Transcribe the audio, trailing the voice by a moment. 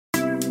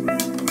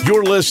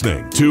You're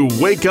listening to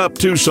Wake Up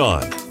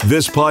Tucson.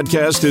 This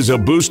podcast is a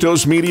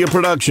Bustos Media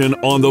production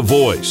on The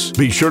Voice.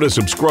 Be sure to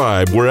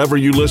subscribe wherever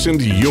you listen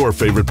to your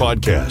favorite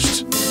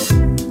podcasts.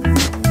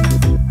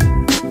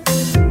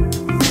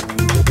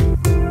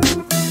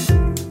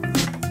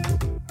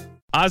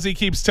 Ozzy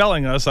keeps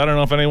telling us, I don't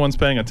know if anyone's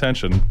paying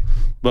attention,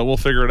 but we'll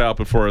figure it out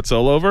before it's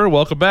all over.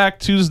 Welcome back.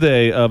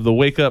 Tuesday of the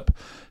Wake Up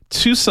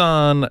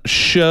Tucson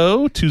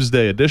show,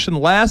 Tuesday edition,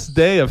 last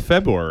day of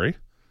February.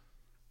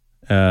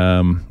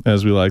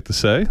 As we like to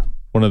say,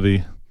 one of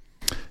the,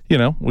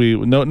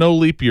 no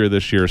leap year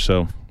this year,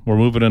 so we're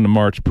moving into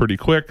March pretty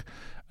quick.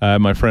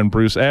 My friend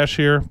Bruce Ash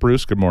here.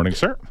 Bruce, good morning,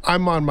 sir.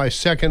 I'm on my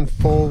second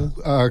full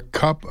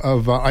cup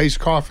of iced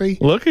coffee.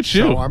 Look at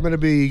you. So I'm going to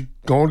be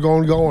going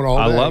all day.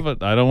 I love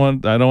it. I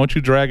don't want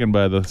you dragging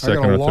by the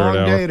second or third hour. I got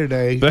a long day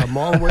today. I'm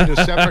all the way to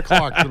 7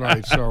 o'clock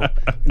tonight, so I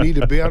need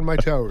to be on my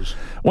toes.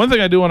 One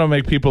thing I do want to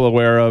make people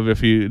aware of,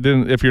 if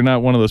you're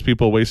not one of those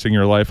people wasting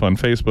your life on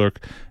Facebook,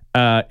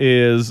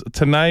 is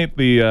tonight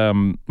the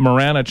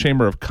Marana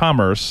Chamber of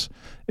Commerce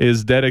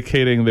is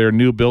dedicating their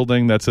new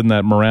building that's in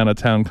that Marana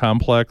Town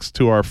complex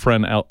to our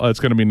friend.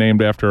 It's going to be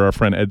named after our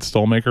friend Ed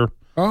Stolmaker.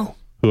 Oh.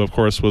 Who, of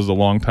course, was the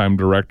longtime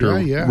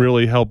director. Yeah.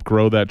 Really helped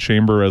grow that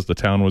chamber as the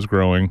town was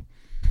growing.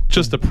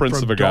 Just a prince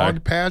From of a guy. From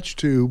dog patch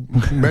to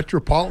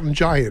metropolitan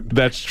giant.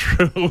 That's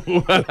true.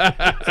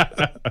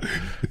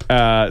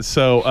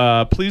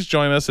 So please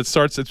join us.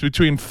 It's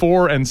between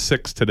 4 and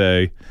 6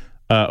 today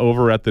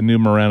over at the new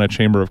Marana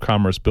Chamber of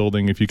Commerce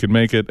building, if you can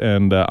make it,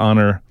 and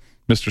honor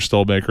Mr.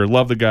 Stolmaker.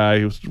 Love the guy.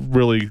 He was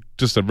really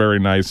just a very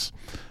nice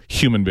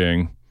human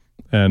being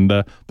and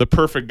the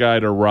perfect guy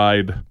to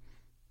ride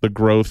the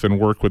growth and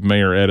work with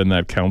Mayor Ed and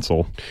that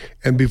council.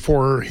 And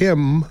before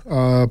him,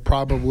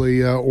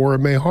 probably Ora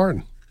May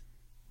Harn.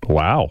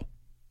 Wow.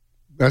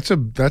 That's a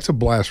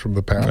blast from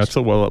the past. That's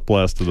a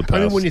blast of the past.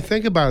 I mean, when you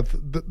think about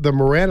the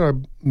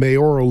Marana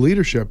mayoral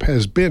leadership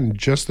has been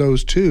just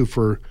those two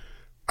for,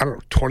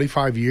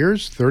 25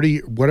 years,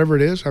 30, whatever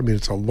it is. I mean,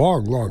 it's a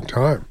long, long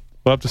time.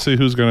 We'll have to see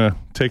who's going to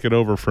take it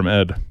over from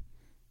Ed,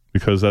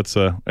 because Ed's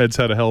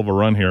had a hell of a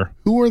run here.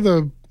 Who are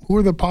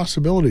the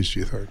possibilities, do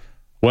you think?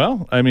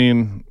 Well, I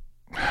mean,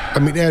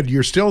 Ed,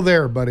 you're still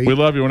there, buddy. We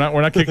love you.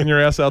 We're not kicking your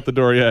ass out the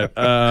door yet.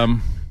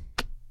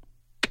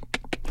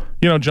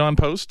 John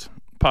Post,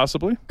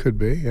 possibly. Could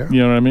be, yeah.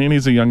 You know what I mean?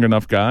 He's a young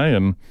enough guy,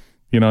 and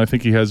I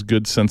think he has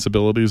good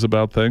sensibilities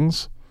about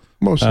things.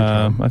 Most of the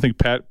time. I think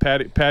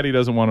Patty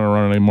doesn't want to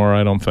run anymore,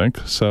 I don't think.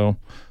 So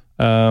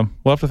we'll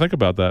have to think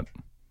about that.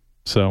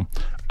 So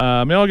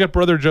maybe I'll get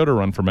Brother Joe to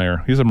run for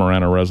mayor. He's a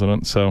Marana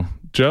resident. So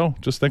Joe,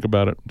 just think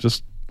about it.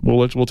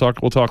 We'll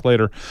talk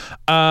later.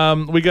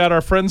 We got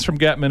our friends from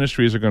Gap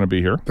Ministries are going to be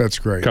here. That's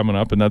great. Coming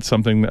up, and that's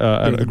something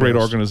a great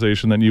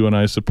organization that you and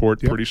I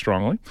support pretty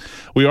strongly.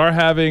 We are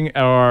having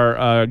our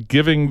our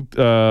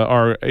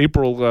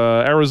April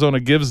Arizona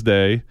Gives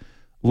Day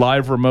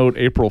live remote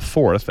April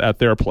 4th at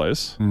their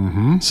place.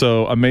 Mm-hmm.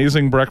 So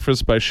amazing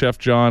breakfast by Chef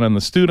John and the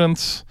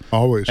students.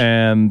 Always.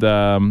 And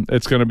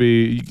it's going to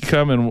be, you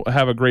come and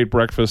have a great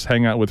breakfast,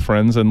 hang out with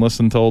friends, and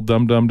listen to old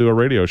Dum Dum do a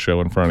radio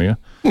show in front of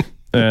you.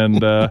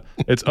 And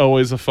it's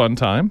always a fun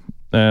time.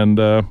 And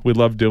we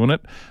love doing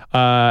it.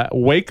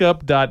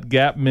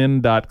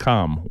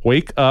 Wakeup.gapmin.com.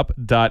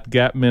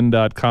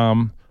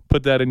 Wakeup.gapmin.com.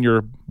 Put that in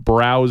your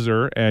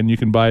browser, and you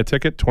can buy a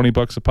ticket,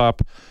 $20 a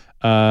pop.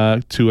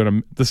 This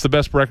is the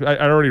best breakfast.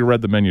 I already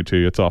read the menu to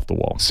you. It's off the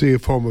wall. See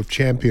if Home of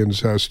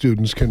Champions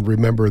students can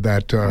remember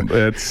that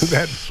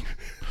that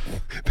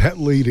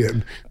lead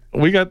in.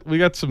 We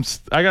got some.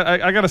 I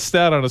got a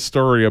stat on a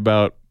story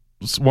about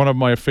one of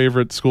my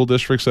favorite school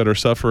districts that are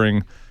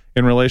suffering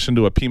in relation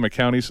to a Pima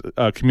County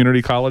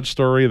community college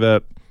story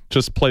that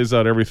just plays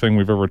out everything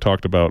we've ever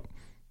talked about.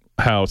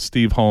 How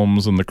Steve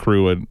Holmes and the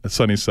crew at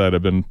Sunnyside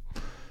have been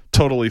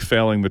totally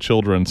failing the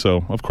children.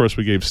 So of course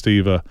we gave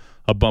Steve a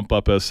bump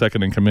up as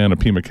second in command of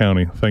Pima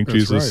County. Thank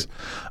Jesus.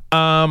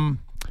 Right.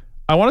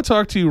 I want to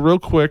talk to you real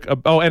quick.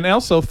 And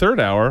also third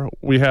hour,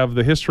 we have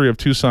the history of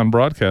Tucson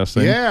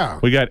broadcasting.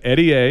 Yeah. We got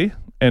Eddie A.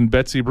 and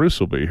Betsy Bruce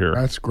will be here.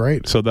 That's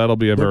great. So that'll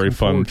be a very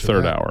fun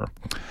third hour.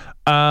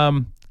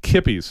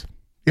 Kippies.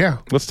 Yeah.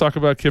 Let's talk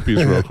about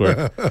Kippies real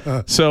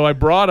quick. So I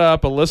brought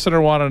up, a listener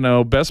want to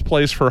know, best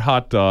place for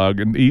hot dog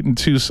and eat in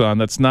Tucson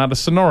that's not a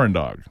Sonoran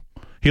dog.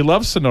 He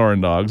loves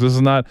Sonoran dogs. This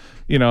is not,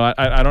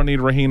 I don't need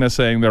Rahina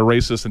saying they're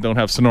racist and don't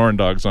have Sonoran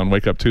dogs on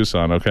Wake Up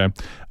Tucson, okay?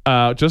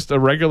 Just a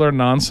regular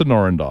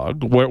non-Sonoran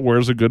dog.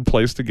 Where's a good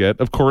place to get?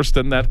 Of course,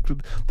 then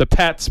the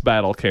Pats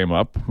battle came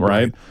up,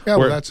 right? Yeah,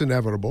 well, that's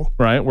inevitable.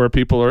 Right, where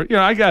people are,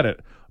 I got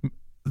it.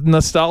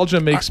 Nostalgia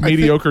makes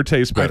mediocre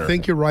taste better. I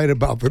think you're right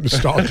about the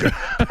nostalgia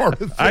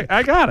part of it.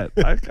 I got it.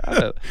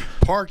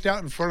 Parked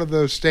out in front of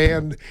the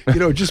stand,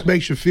 it just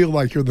makes you feel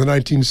like you're in the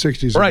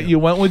 1960s. Right, again. you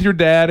went with your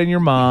dad and your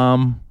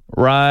mom.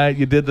 Right,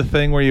 you did the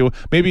thing where you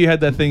had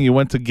that thing. You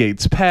went to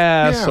Gates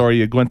Pass, or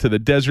you went to the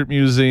Desert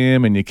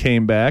Museum, and you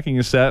came back and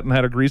you sat and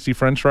had a greasy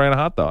French fry and a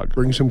hot dog.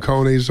 Bring some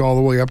conies all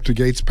the way up to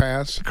Gates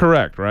Pass.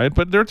 Correct, right?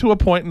 But they're to a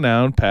point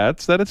now,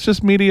 Pats, that it's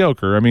just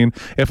mediocre. I mean,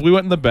 if we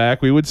went in the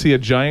back, we would see a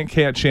giant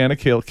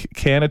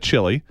can of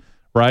chili.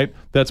 Right,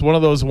 that's one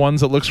of those ones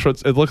that looks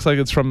like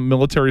it's from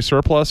military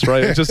surplus.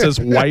 Right, it just says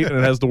white and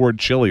it has the word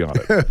chili on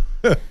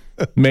it.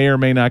 May or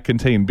may not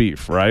contain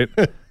beef. Right,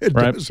 it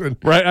right, doesn't.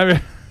 Right. I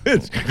mean.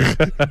 It's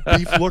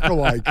beef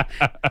look-alike,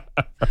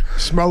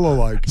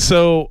 smell-alike.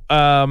 So,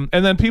 and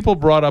then people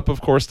brought up,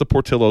 of course, the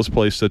Portillo's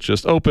place that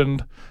just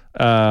opened.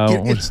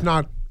 It's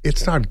not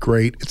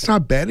great. It's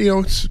not bad.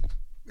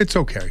 It's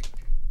okay.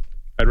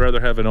 I'd rather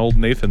have an old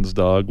Nathan's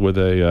dog with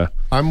a.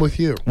 I'm with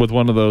you. With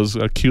one of those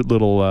cute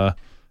little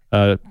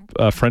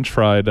French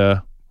fried,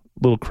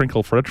 little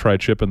crinkle French fry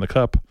chip in the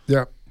cup.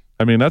 Yeah.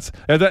 I mean, that's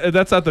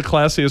not the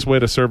classiest way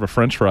to serve a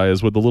French fry,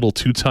 is with the little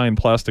two-tine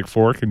plastic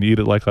fork and you eat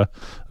it like a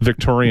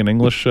Victorian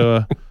English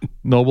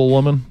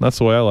noblewoman. That's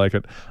the way I like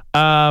it.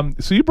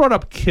 So you brought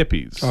up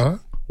Kippy's. Uh-huh.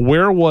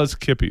 Where was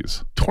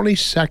Kippy's?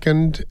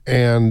 22nd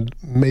and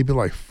maybe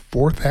like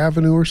 4th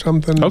Avenue or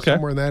something. Okay.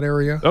 Somewhere in that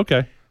area.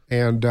 Okay.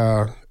 And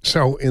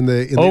so in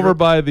the over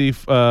by the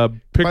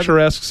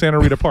picturesque Santa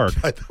Rita Park.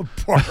 By the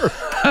park.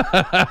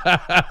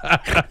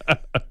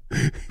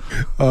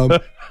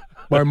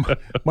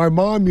 My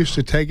mom used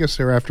to take us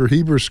there after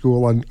Hebrew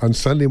school on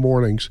Sunday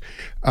mornings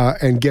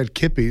and get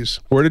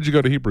Kippy's. Where did you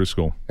go to Hebrew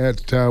school?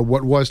 At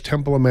what was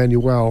Temple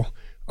Emmanuel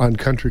on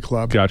Country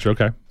Club. Gotcha,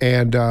 okay.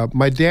 And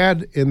my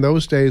dad in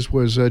those days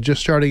was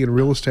just starting in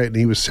real estate, and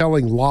he was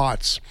selling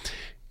lots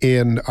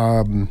in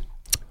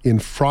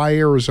Fry,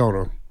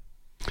 Arizona.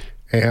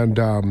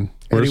 And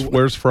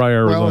where's Fry,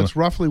 Arizona? Well, it's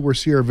roughly where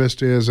Sierra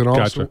Vista is, and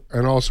also Gotcha.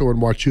 and also in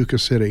Huachuca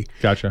City.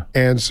 Gotcha.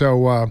 And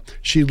so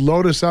she'd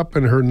load us up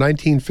in her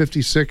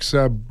 1956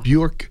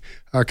 Buick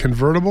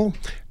convertible,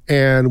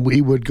 and we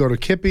would go to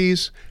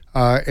Kippy's,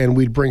 and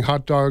we'd bring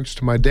hot dogs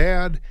to my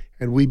dad,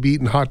 and we'd be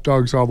eating hot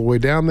dogs all the way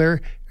down there,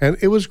 and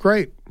it was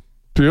great.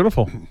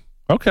 Beautiful.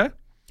 Okay.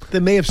 They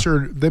may have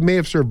served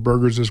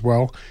burgers as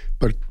well,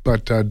 but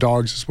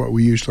dogs is what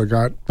we usually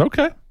got.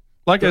 Okay.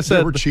 Like I said,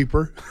 they were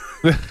cheaper.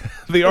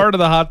 The art of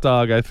the hot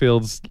dog, I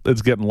feel,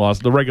 it's getting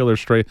lost. The regular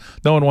straight,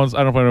 no one wants. I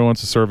don't know if anyone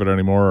wants to serve it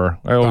anymore.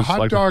 The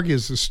hot dog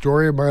is the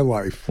story of my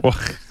life.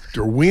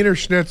 Der Wiener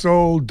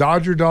Schnitzel,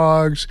 Dodger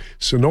dogs,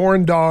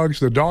 Sonoran dogs,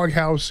 the Dog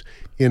House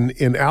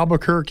in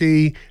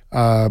Albuquerque,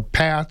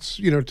 Pat's,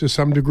 to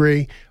some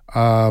degree,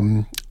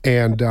 and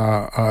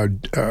I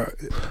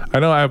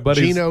know I have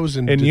buddies. Geno's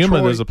in Yuma.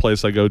 Detroit. There's a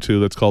place I go to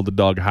that's called the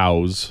Dog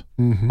House,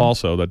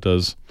 also that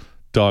does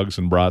dogs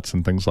and brats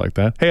and things like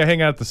that. Hey, I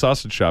hang out at the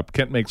sausage shop.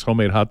 Kent makes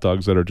homemade hot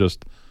dogs that are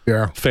just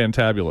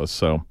fantabulous.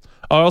 So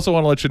I also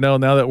want to let you know,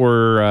 now that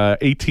we're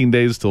 18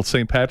 days till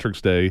St.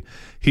 Patrick's Day,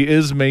 he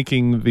is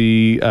making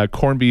the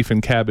corned beef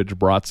and cabbage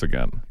brats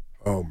again.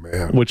 Oh,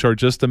 man. Which are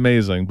just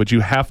amazing, but you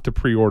have to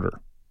pre-order.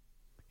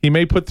 He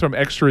may put some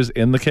extras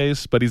in the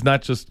case, but he's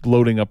not just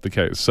loading up the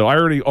case. So I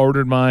already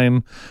ordered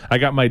mine. I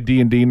got my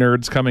D&D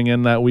nerds coming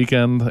in that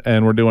weekend,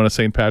 and we're doing a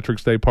St.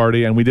 Patrick's Day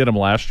party, and we did them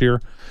last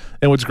year.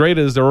 And what's great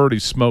is they're already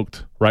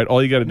smoked, right?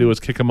 All you got to do is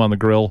kick them on the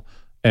grill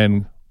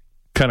and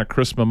kind of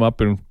crisp them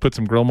up and put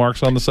some grill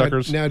marks on the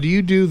suckers. Now, do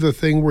you do the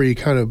thing where you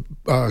kind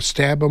of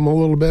stab them a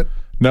little bit?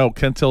 No,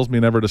 Kent tells me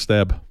never to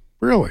stab.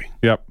 Really?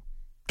 Yep.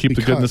 Keep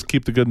the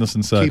goodness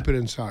inside. Keep it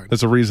inside.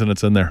 There's a reason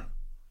it's in there.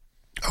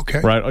 Okay.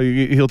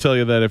 Right. He'll tell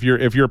you that if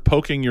you're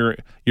poking your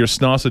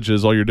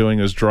sausages, all you're doing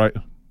is dry.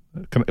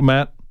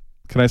 Matt,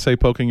 can I say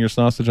poking your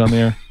sausage on the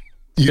air?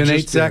 In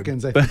 8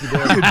 seconds, I think you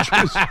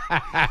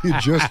did. You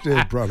just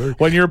did, brother.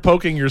 When you're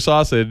poking your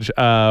sausage,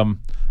 and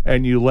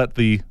you let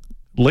the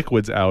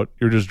liquids out,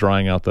 you're just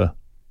drying out the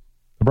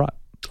brat.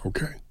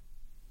 Okay.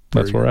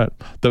 That's where we're at.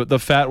 The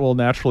fat will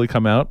naturally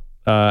come out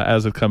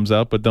as it comes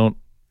out, but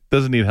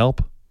doesn't need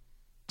help.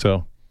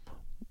 So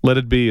let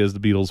it be, as the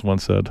Beatles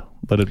once said.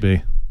 Let it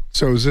be.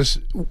 So is this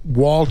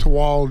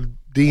wall-to-wall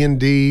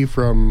D&D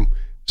from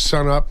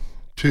sunup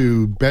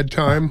to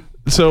bedtime?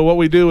 So what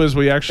we do is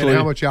we actually... And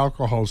how much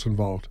alcohol is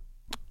involved?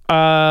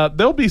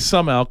 There'll be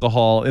some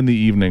alcohol in the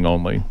evening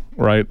only,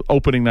 right?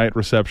 Opening night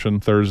reception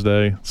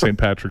Thursday, St.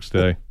 Patrick's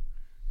Day.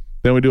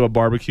 Then we do a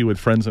barbecue with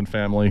friends and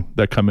family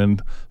that come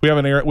in. We have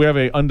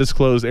a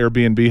undisclosed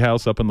Airbnb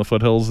house up in the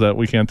foothills that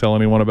we can't tell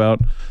anyone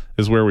about,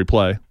 is where we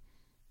play.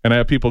 And I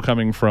have people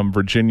coming from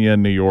Virginia,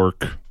 New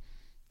York,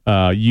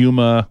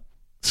 Yuma,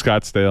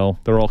 Scottsdale.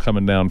 They're all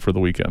coming down for the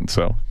weekend.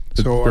 So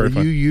are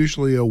you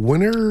usually a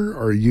winner?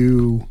 Or are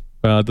you...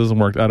 it doesn't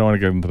work. I don't want to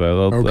get into that.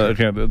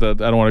 Okay. I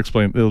don't want to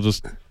explain. It'll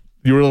just...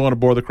 You really want to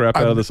bore the crap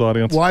out of this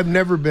audience? Well, I've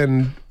never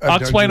been... I'll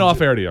explain off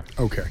air to you.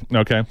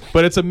 Okay.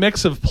 But it's a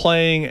mix of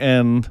playing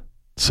and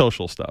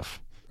social stuff.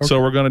 Okay.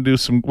 So we're going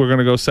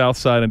to go south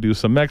side and do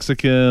some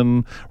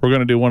Mexican. We're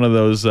going to do one of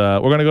those... we're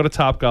going to go to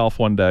Topgolf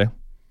one day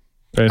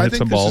and hit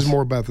some balls. This is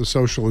more about the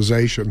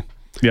socialization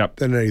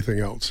than anything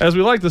else. As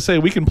we like to say,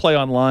 we can play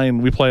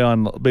online. We play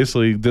on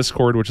basically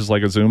Discord, which is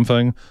like a Zoom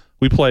thing,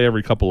 we play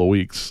every couple of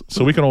weeks,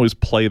 so we can always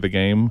play the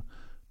game.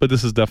 But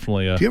this is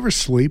definitely a. Do you ever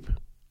sleep?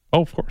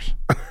 Oh, of course.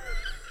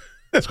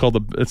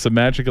 It's the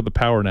magic of the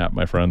power nap,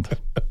 my friend.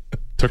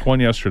 Took one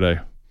yesterday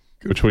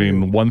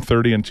between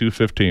 1:30 and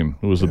 2:15.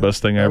 It was the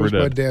best thing I ever did. That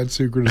was my dad's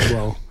secret as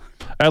well.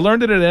 I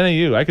learned it at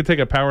NAU. I could take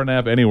a power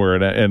nap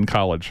anywhere in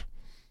college.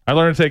 I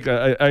learned to take.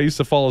 I used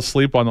to fall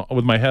asleep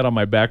with my head on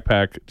my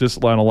backpack,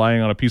 just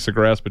lying on a piece of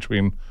grass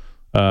between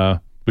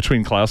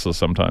classes.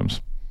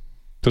 Sometimes,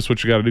 that's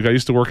what you got to do. I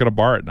used to work at a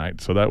bar at night,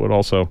 so that would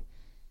also,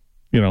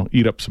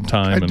 eat up some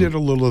time. I did a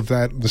little of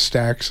that in the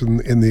stacks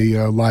in the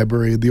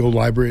library, the old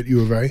library at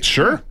U of A.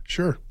 Sure,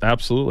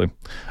 absolutely.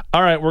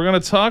 All right, we're going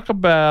to talk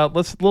about.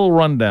 Let's a little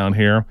rundown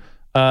here.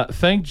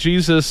 Thank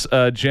Jesus,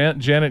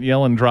 Janet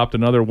Yellen dropped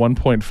another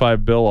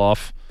 $1.5 billion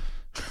off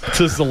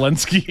to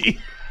Zelensky.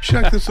 She's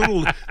like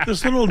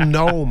this little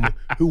gnome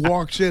who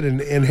walks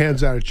in and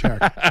hands out a check.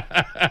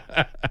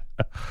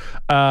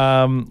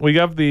 We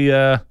have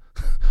the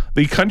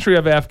country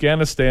of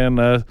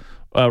Afghanistan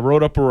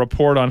wrote up a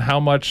report on how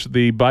much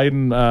the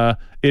Biden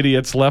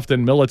idiots left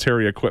in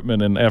military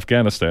equipment in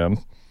Afghanistan.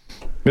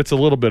 It's a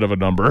little bit of a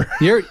number.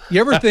 You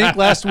ever think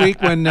last week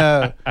when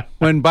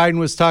Biden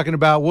was talking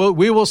about, well,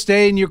 we will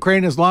stay in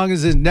Ukraine as long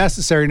as it's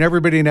necessary, and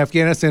everybody in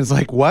Afghanistan is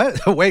like,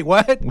 what? Wait,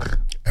 what?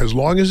 As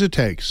long as it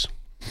takes.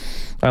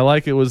 I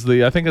like it was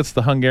I think it's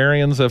the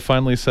Hungarians that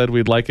finally said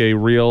we'd like a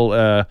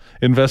real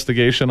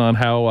investigation on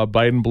how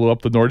Biden blew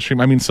up the Nord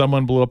Stream. I mean,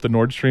 someone blew up the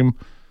Nord Stream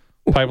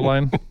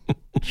pipeline.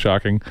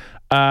 Shocking.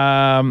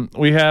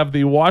 We have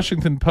the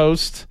Washington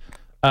Post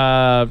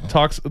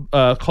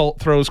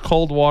throws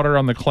cold water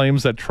on the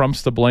claims that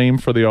Trump's to blame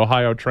for the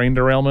Ohio train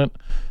derailment,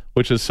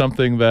 which is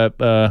something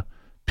that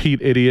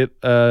Pete Idiot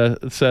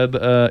said.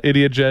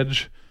 Idiot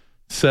Judge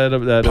said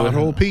that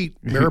Pothole Pete,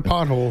 Mayor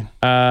Pothole.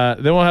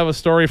 Then we'll have a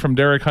story from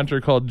Derek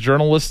Hunter called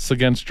 "Journalists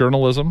Against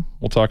Journalism."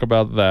 We'll talk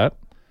about that.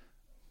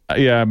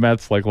 Yeah,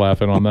 Matt's like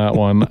laughing on that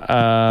one.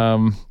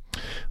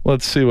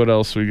 Let's see what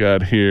else we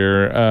got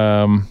here.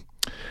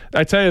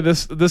 I tell you,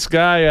 this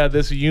guy,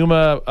 this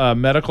Yuma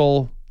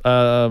medical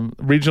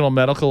regional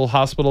medical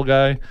hospital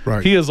guy,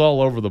 right. He is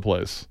all over the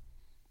place.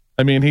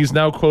 I mean, he's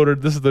now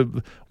quoted. This is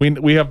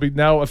we have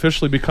now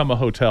officially become a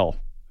hotel,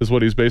 is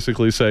what he's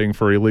basically saying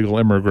for illegal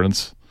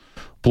immigrants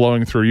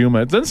blowing through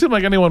Yuma. It doesn't seem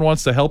like anyone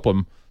wants to help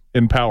him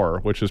in power,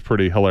 which is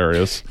pretty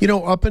hilarious.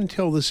 Up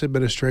until this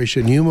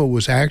administration, Yuma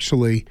was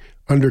actually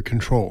under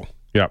control.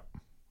 Yeah,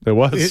 it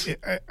was.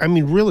 I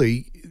mean,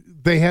 really,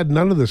 they had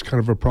none of this kind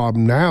of a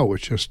problem. Now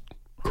it's just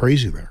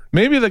crazy there.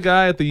 Maybe the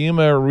guy at the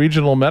Yuma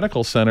Regional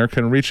Medical Center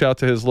can reach out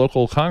to his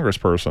local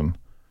congressperson.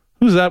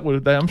 Who's that?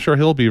 I'm sure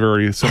he'll be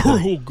very simple.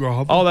 Oh,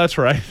 God. Oh, that's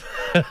right.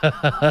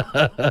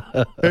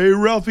 Hey,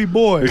 Ralphie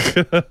boy.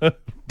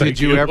 Did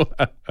you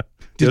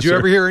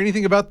ever hear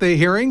anything about the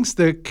hearings,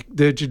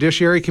 the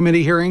Judiciary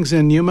Committee hearings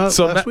in Yuma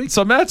last week?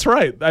 So Matt's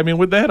right. I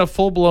mean, they had a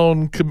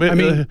full-blown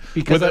committee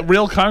with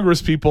real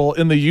Congress people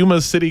in the Yuma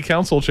City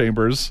Council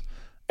chambers,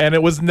 and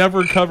it was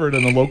never covered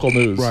in the local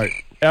news. Right.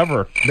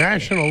 Ever.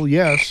 National,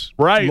 yes.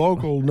 Right.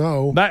 Local,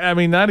 no.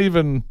 Not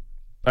even.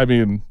 I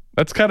mean,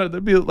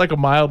 that'd be like a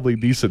mildly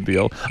decent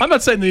deal. I'm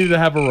not saying they need to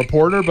have a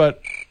reporter,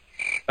 but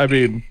I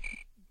mean,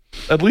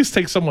 at least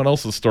take someone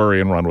else's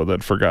story and run with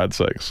it, for God's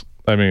sakes.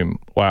 I mean,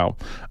 wow.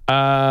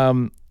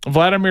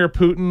 Vladimir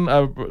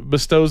Putin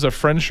bestows a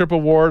friendship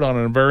award on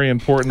a very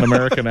important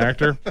American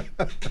actor.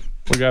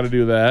 We got to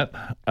do that.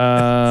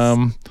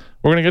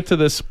 We're going to get to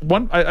this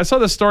one. I saw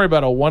this story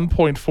about a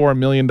 $1.4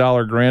 million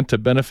grant to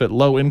benefit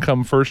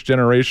low-income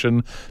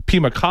first-generation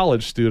Pima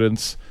College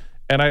students.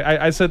 And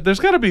I said, there's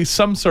got to be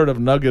some sort of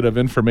nugget of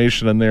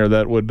information in there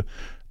that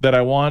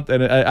I want,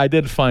 and I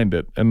did find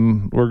it,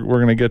 and we're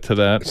going to get to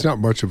that. It's not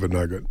much of a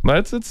nugget.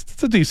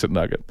 It's a decent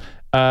nugget.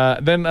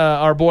 Then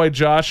our boy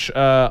Josh,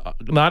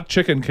 not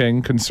Chicken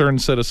King,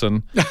 concerned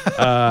citizen,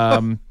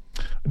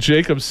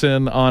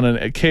 Jacobson on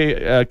a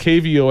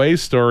KVOA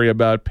story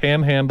about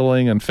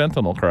panhandling and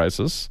fentanyl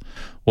crisis.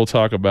 We'll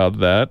talk about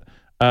that.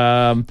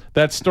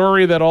 That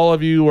story that all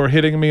of you were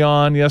hitting me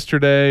on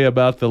yesterday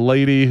about the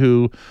lady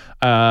who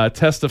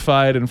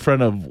testified in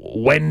front of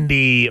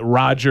Wendy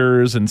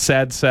Rogers and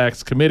Sad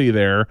Sacks committee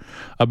there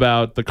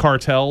about the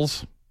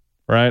cartels,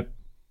 right?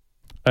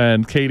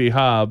 And Katie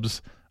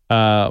Hobbs.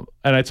 And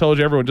I told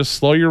you, everyone, just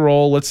slow your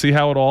roll. Let's see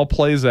how it all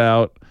plays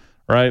out.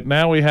 Right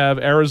now we have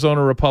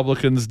Arizona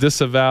Republicans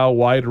disavow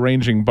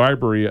wide-ranging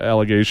bribery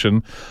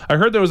allegation. I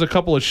heard there was a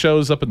couple of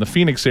shows up in the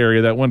Phoenix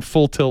area that went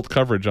full tilt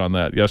coverage on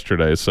that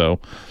yesterday.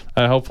 So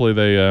hopefully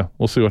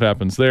we'll see what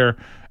happens there.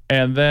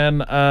 And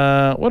then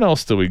what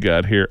else do we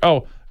got here?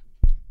 Oh,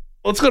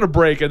 let's go to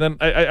break. And then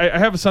I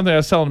have something I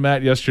was telling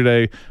Matt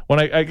yesterday when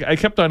I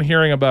kept on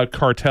hearing about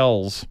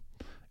cartels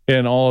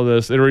in all of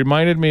this. It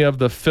reminded me of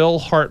the Phil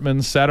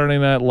Hartman Saturday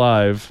Night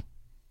Live,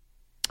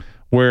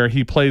 where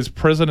he plays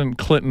President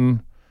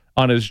Clinton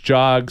on his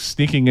jog,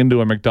 sneaking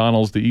into a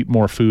McDonald's to eat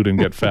more food and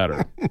get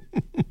fatter.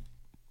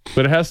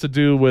 But it has to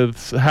do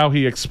with how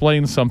he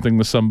explains something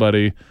to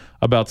somebody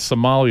about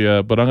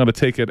Somalia, but I'm going to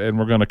take it and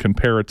we're going to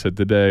compare it to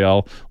today.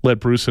 I'll let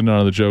Bruce in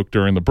on the joke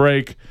during the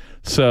break.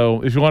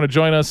 So if you want to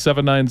join us,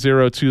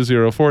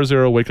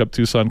 790-2040, Wake Up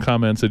Tucson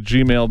comments at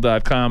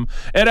gmail.com.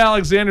 Ed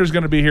Alexander's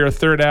going to be here a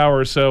third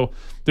hour. So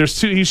there's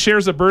two. He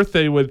shares a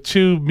birthday with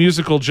two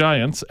musical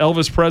giants,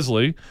 Elvis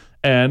Presley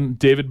and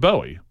David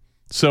Bowie.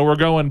 So we're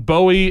going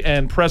Bowie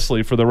and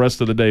Presley for the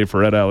rest of the day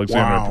for Ed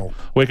Alexander. Wow.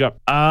 Wake up.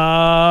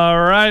 All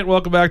right.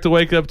 Welcome back to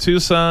Wake Up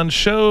Tucson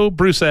show.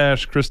 Bruce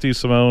Ash, Christy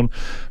Simone.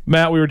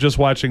 Matt, we were just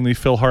watching the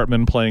Phil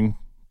Hartman playing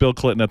Bill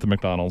Clinton at the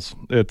McDonald's.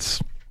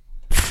 It's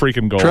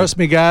freaking gold. Trust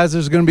me, guys,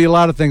 there's going to be a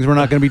lot of things we're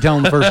not going to be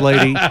telling the First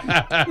Lady.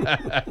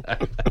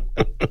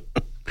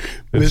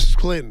 Mrs.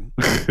 Clinton.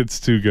 It's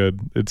too good.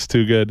 It's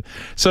too good.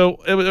 So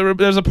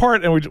there's a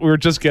part, and we were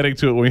just getting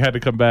to it when we had to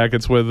come back.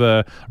 It's with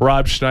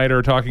Rob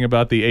Schneider talking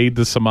about the aid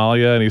to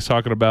Somalia, and he's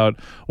talking about,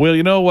 well,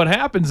 you know what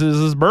happens is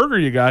this burger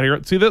you got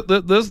here. See,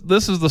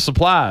 this is the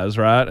supplies,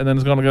 right? And then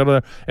it's going to go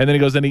to, and then he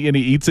goes and he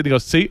eats it. He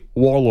goes, see,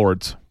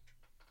 warlords,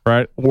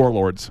 right?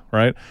 Warlords,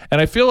 right? And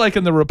I feel like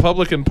in the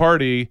Republican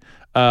Party,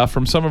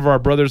 from some of our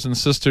brothers and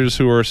sisters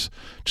who are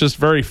just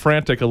very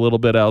frantic a little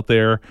bit out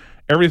there,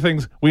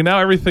 everything's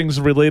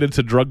related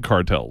to drug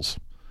cartels,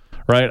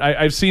 right?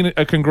 I've seen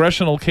a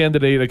congressional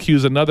candidate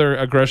accuse another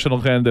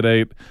congressional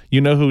candidate.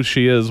 You know who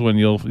she is when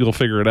you'll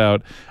figure it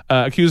out.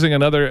 Accusing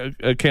another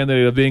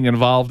candidate of being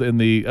involved in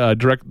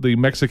the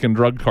Mexican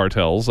drug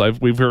cartels.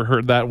 We've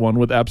heard that one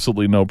with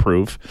absolutely no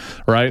proof,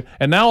 right?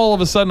 And now all of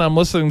a sudden I'm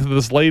listening to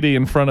this lady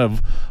in front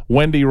of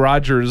Wendy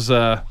Rogers'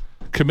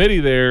 committee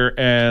there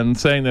and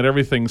saying that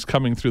everything's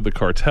coming through the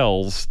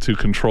cartels to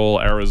control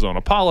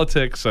Arizona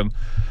politics. And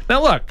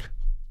now look,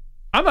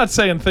 I'm not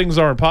saying things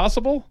aren't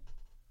possible,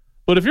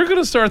 but if you're going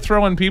to start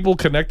throwing people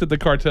connected to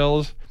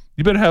cartels,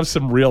 you better have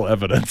some real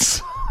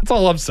evidence. That's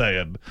all I'm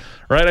saying,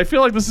 right? I feel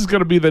like I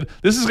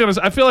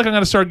feel like I'm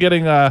going to start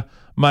getting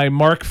my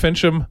Mark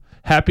Fincham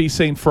Happy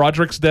St.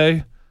 Froderick's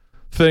Day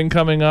thing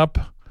coming up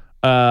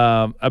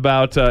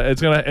about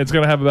it's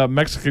gonna have about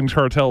Mexican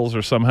cartels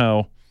or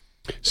somehow.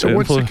 So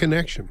what's the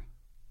connection?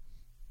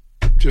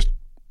 Just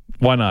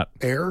why not?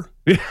 Air?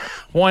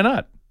 Why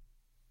not?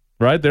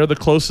 Right? They're the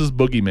closest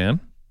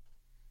boogeyman.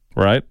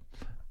 Right?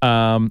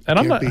 And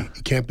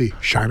it can't be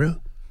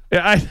China.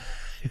 Yeah,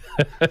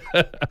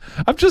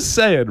 I'm just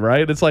saying,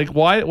 right? It's like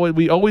why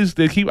we always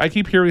I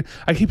keep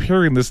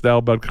hearing this now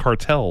about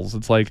cartels.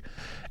 It's like,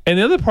 and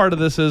the other part of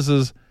this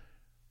is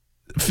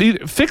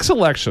fix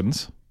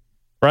elections.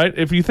 Right?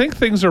 If you think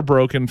things are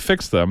broken,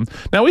 fix them.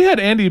 Now, we had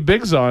Andy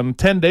Biggs on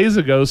 10 days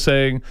ago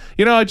saying,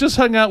 I just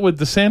hung out with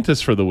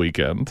DeSantis for the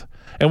weekend,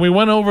 and we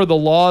went over the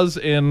laws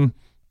in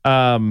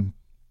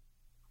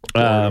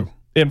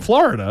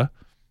Florida,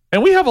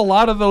 and we have a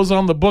lot of those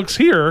on the books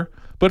here,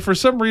 but for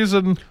some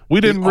reason, we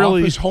didn't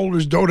really... office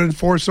holders don't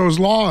enforce those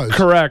laws.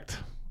 Correct.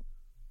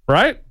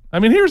 Right? I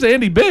mean, here's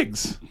Andy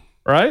Biggs,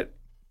 right?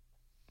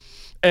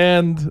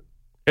 And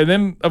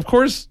then, of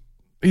course...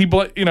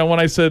 when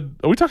I said,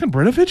 are we talking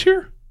Brnovich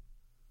here?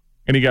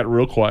 And he got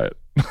real quiet,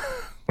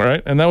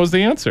 right? And that was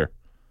the answer,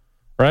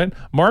 right?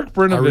 Mark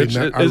Brnovich.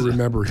 I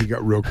remember he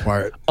got real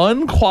quiet.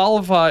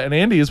 Unqualified, and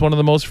Andy is one of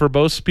the most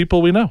verbose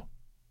people we know,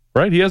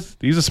 right? He's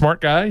a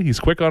smart guy. He's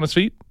quick on his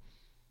feet.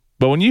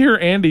 But when you hear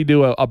Andy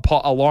do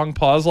a long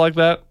pause like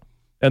that,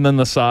 and then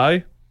the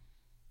sigh,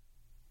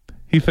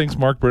 he thinks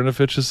Mark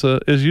Brnovich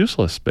is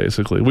useless,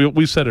 basically.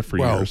 We've said it for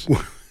years.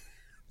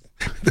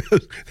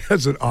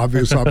 That's an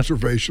obvious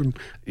observation.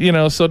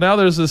 So now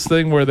there's this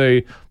thing where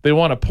they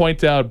want to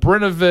point out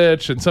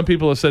Brnovich, and some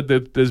people have said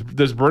that is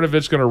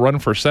Brnovich going to run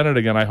for Senate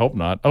again? I hope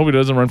not. I hope he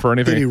doesn't run for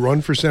anything. Did he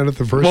run for Senate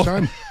the first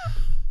time?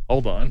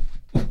 Hold on.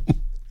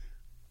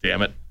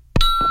 Damn it.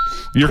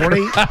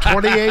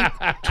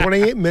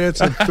 28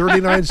 minutes and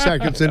 39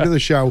 seconds into the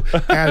show,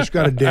 Ash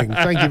got a ding.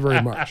 Thank you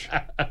very much.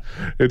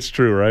 It's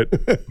true, right?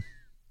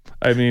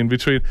 I mean,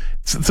 if you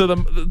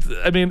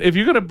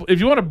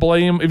want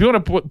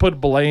to put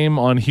blame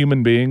on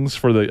human beings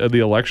for the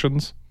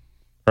elections,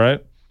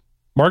 right?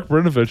 Mark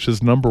Brnovich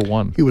is number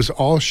one. He was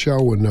all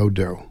show and no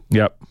dough.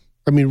 Yep.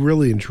 I mean,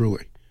 really and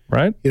truly.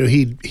 Right.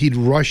 He'd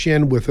rush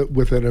in with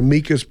an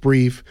amicus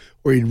brief,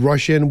 or he'd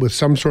rush in with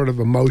some sort of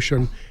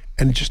emotion,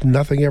 and just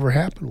nothing ever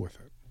happened with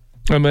it.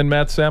 And then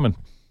Matt Salmon,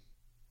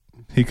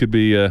 he could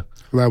be. That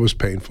was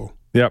painful.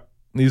 Yep.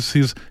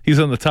 He's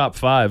in the top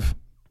 5.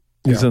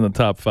 He's in the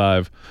top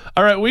 5.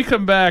 All right, we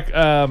come back.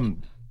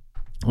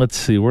 Let's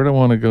see. Where do I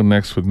want to go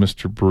next with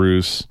Mr.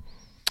 Bruce?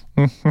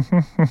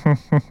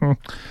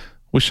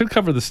 We should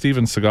cover the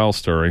Steven Seagal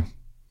story.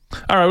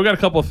 All right, we got a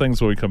couple of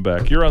things when we come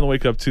back. You're on the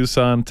Wake Up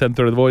Tucson,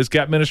 1030 The Voice,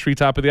 Gap Ministry,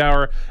 top of the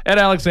hour. Ed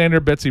Alexander,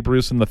 Betsy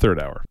Bruce in the third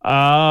hour.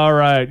 All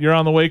right, you're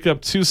on the Wake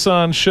Up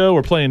Tucson show.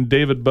 We're playing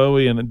David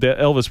Bowie and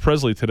Elvis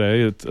Presley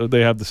today.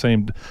 They have the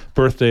same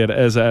birthday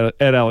as Ed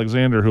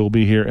Alexander, who will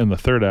be here in the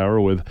third hour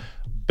with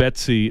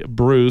Betsy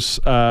Bruce.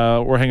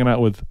 We're hanging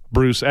out with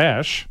Bruce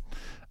Ash.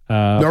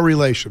 No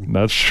relation.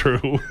 That's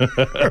true.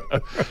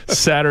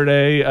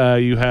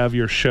 Saturday, you have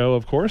your show,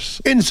 of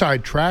course.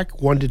 Inside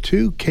Track, 1 to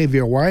 2,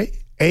 KVOY,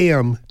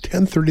 AM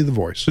 1030 The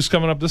Voice. Who's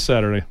coming up this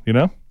Saturday, you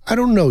know? I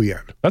don't know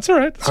yet. That's all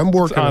right. I'm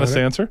working It's an honest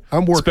on it. answer.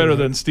 I'm working It's better on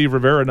than Steve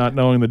Rivera not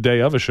knowing the day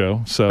of a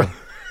show. So,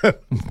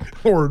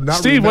 Or not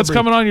Steve, what's remembering-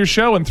 coming on your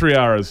show in 3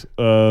 hours?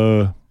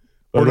 Or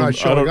not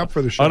showing up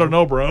for the show. I don't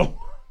know, bro.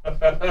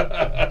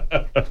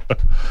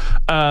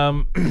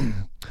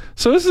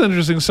 So this is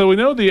interesting. So we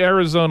know the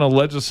Arizona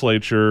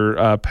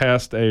legislature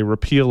passed a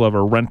repeal of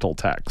a rental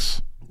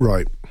tax,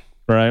 Right.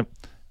 right?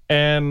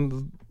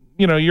 And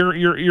you know,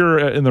 you're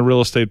in the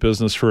real estate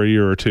business for a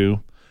year or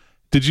two.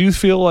 Did you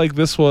feel like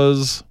this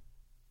was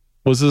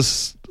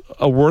this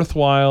a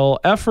worthwhile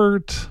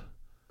effort?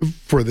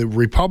 For the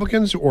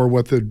Republicans, or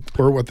what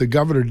the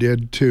governor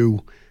did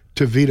to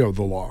veto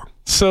the law.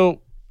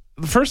 So,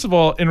 first of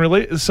all,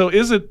 so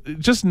is it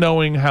just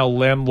knowing how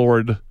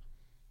landlord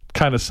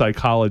kind of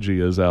psychology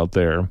is out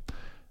there?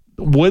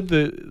 Would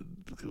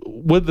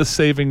the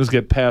savings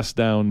get passed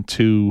down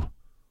to?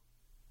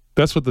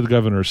 That's what the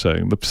governor's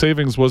saying. The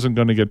savings wasn't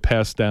going to get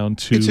passed down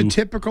to. It's a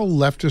typical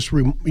leftist,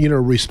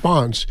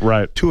 response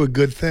Right. to a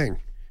good thing.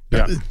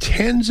 Yeah.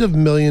 Tens of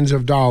millions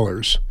of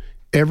dollars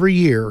every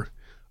year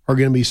are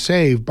going to be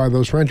saved by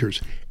those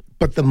renters,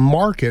 but the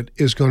market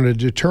is going to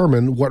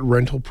determine what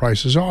rental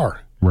prices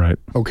are. Right.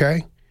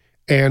 Okay,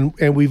 and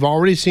we've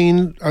already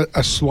seen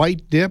a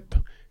slight dip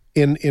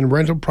in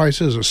rental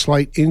prices, a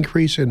slight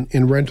increase in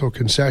rental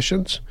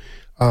concessions.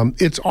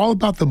 It's all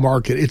about the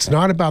market. It's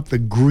not about the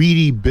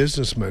greedy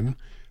businessman,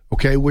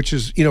 okay, which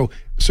is,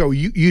 so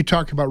you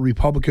talk about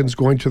Republicans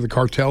going to the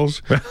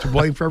cartels to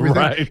blame for everything.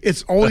 Right.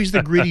 It's always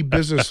the greedy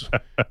business,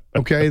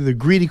 okay, the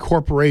greedy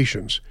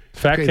corporations.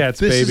 Fat Okay, cats,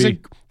 this baby.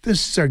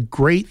 This is a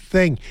great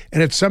thing,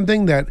 and it's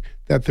something that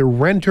the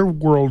renter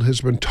world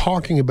has been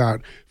talking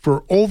about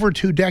for over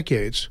 2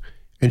 decades,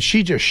 and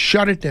she just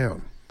shut it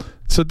down.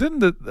 So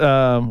didn't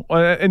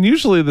and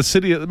usually didn't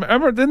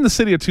the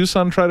city of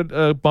Tucson try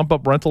to bump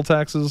up rental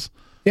taxes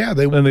Yeah,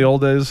 in the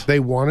old days?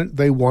 They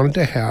wanted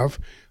to have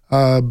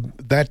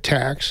that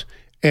tax,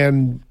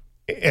 and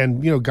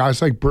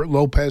guys like Bert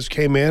Lopez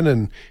came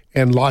in,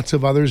 and lots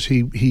of others.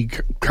 He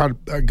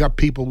got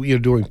people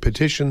doing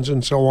petitions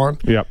and so on.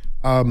 Yep.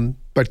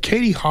 But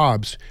Katie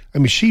Hobbs, I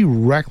mean, she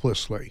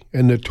recklessly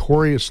and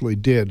notoriously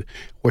did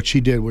what she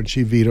did when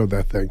she vetoed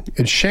that thing,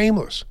 and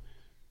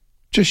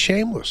just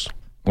shameless.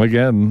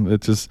 Again,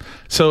 it's just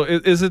so.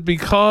 Is it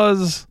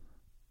because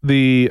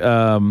the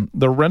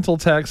rental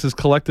tax is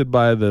collected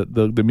by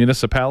the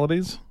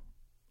municipalities,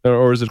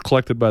 or is it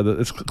collected by the?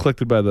 It's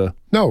collected by the.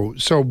 No,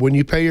 so when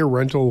you pay your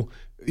rental,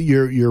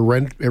 your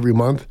rent every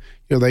month,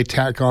 they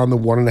tack on the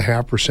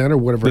 1.5% or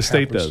whatever The it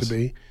state happens does. to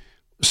be,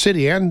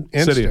 city and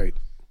City. state.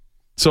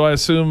 So I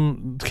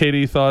assume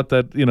Katie thought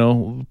that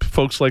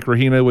folks like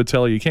Rahina would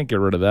tell you can't get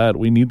rid of that.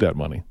 We need that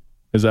money.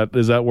 Is that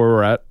where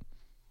we're at?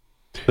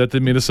 That the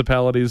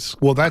municipalities.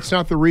 Well, that's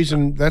not the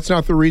reason. That's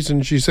not the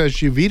reason she says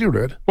she vetoed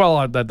it.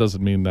 Well, that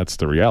doesn't mean that's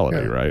the reality,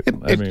 Yeah. right? It-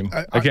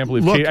 I can't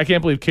believe look- I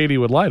can't believe Katie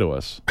would lie to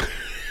us.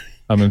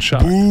 I'm in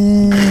shock.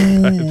 Boo!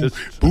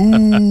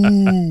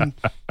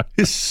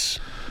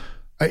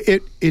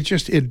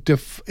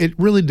 It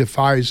really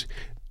defies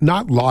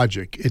not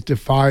logic. It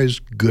defies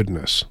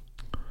goodness.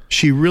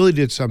 She really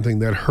did something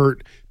that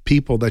hurt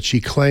people that she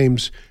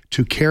claims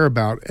to care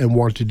about and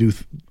want to do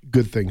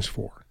good things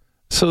for.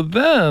 So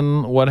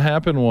then, what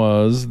happened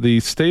was the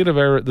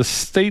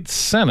state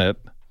Senate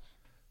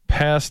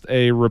passed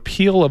a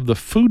repeal of the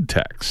food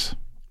tax.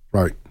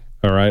 Right.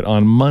 All right,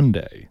 on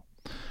Monday,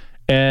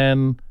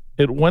 and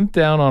it went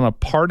down on a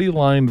party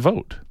line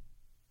vote.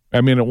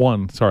 I mean, it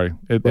won. Sorry,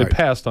 it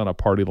passed on a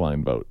party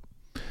line vote.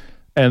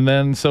 And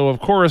then, so of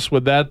course,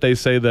 with that, they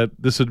say that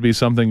this would be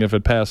something, if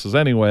it passes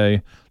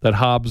anyway, that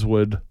Hobbs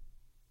would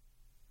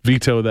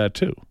veto that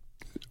too.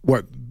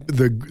 What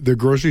the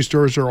grocery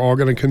stores are all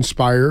going to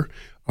conspire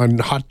on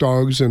hot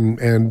dogs and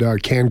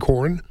canned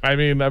corn? I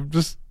mean,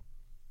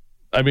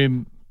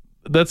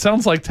 that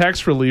sounds like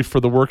tax relief for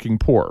the working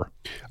poor.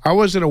 I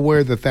wasn't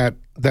aware that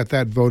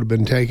vote had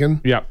been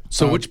taken. Yeah.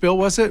 So which bill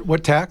was it?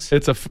 What tax?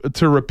 It's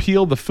to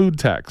repeal the food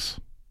tax.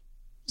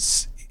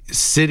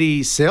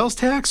 City sales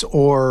tax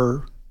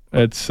or?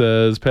 It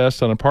says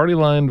passed on a party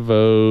line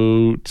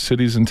vote.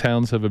 Cities and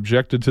towns have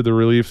objected to the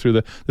relief through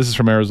this is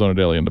from Arizona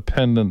Daily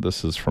Independent.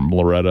 This is from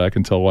Loretta. I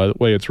can tell by the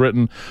way it's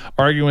written,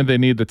 arguing they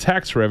need the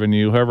tax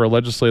revenue. However,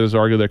 legislators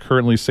argue that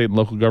currently state and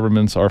local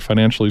governments are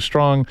financially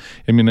strong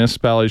and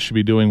municipalities should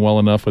be doing well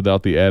enough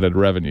without the added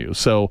revenue.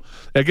 So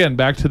again,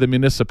 back to the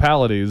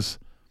municipalities,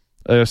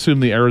 I assume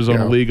the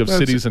Arizona League of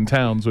Cities and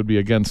Towns would be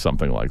against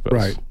something like this.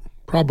 Right.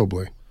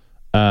 Probably.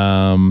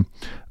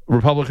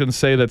 Republicans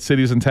say that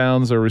cities and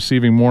towns are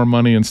receiving more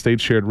money in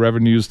state-shared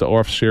revenues to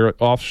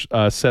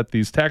offset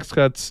these tax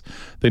cuts.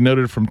 They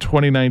noted from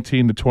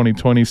 2019 to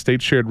 2020,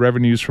 state-shared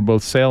revenues from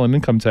both sale and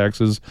income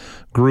taxes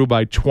grew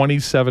by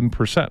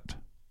 27%.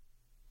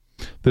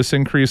 This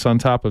increase on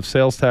top of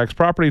sales tax,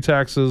 property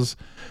taxes.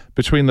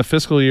 Between the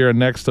fiscal year and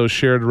next, those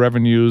shared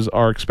revenues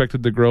are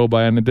expected to grow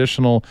by an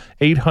additional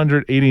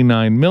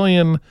 $889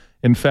 million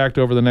In fact,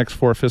 over the next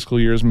 4 fiscal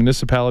years,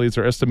 municipalities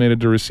are estimated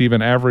to receive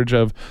an average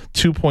of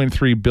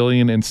 $2.3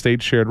 billion in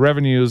state-shared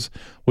revenues,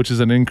 which is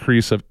an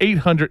increase of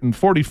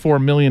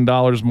 $844 million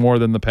more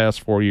than the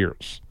past 4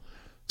 years.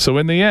 So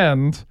in the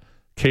end,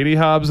 Katie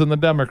Hobbs and the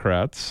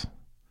Democrats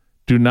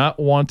do not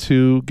want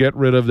to get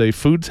rid of a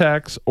food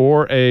tax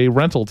or a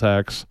rental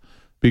tax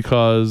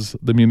because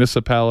the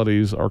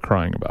municipalities are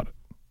crying about it.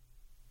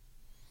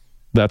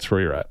 That's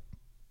where you're at.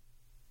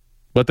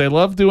 But they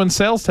love doing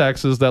sales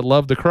taxes that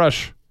love to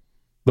crush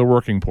the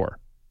working poor.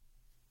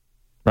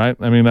 Right?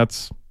 I mean,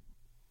 that's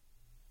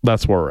where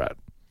we're at.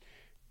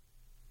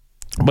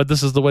 But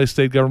this is the way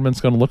state government's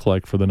going to look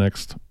like for the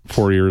next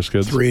 4 years,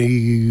 kids.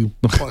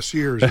 3+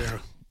 years, yeah.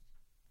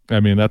 I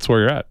mean, that's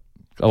where you're at.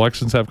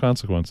 Elections have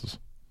consequences.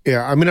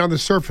 Yeah, I mean, on the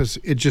surface,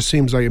 it just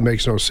seems like it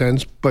makes no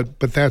sense. But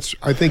that's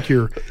I think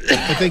you're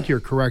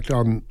correct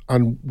on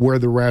where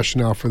the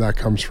rationale for that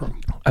comes from.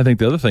 I think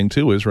the other thing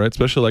too is, right,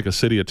 especially like a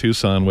city of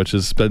Tucson, which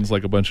spends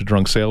like a bunch of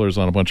drunk sailors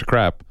on a bunch of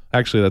crap.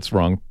 Actually, that's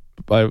wrong.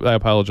 I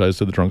apologize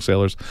to the drunk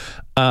sailors.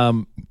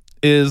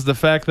 Is the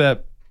fact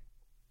that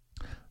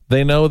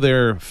they know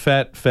their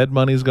Fed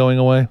money's going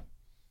away,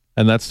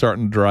 and that's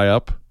starting to dry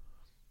up,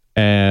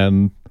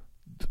 and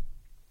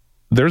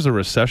there's a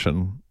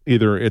recession.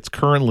 Either it's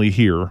currently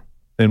here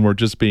and we're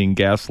just being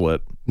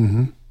gaslit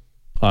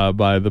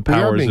by the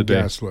powers of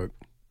day. Gaslit.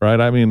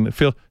 Right? I mean, it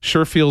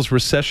sure feels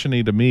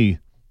recession-y to me,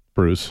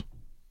 Bruce.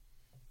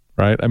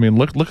 Right? I mean,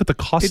 look at the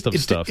cost of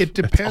stuff. It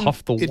depends. It's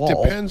off the wall. It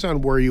depends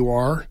on where you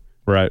are.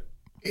 Right.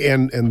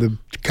 And the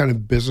kind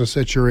of business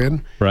that you're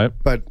in. Right.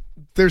 But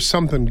there's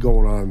something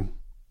going on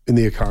in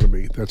the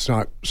economy that's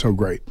not so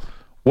great.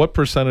 What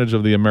percentage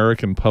of the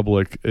American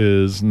public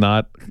has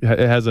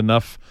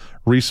enough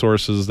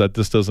resources that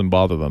this doesn't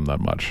bother them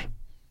that much?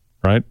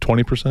 Right?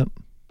 20%?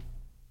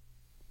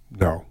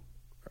 No.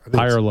 I think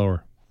higher or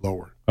lower?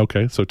 Lower.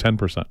 Okay, so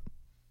 10%.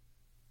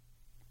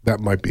 That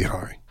might be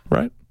high.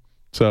 Right?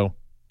 So,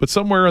 but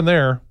somewhere in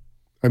there.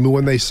 I mean,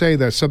 when they say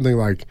that something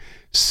like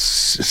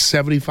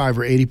 75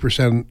 or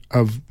 80%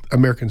 of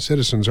American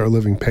citizens are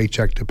living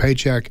paycheck to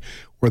paycheck,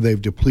 where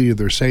they've depleted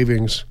their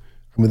savings,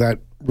 I mean, that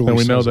really and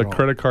we know says it that all.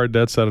 credit card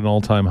debt's at an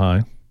all-time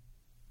high,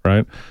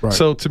 right?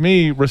 So to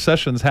me,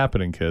 recession's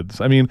happening,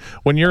 kids. I mean,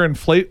 when your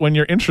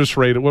interest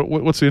rate,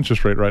 what's the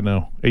interest rate right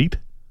now? 8?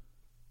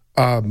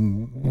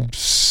 6.5%,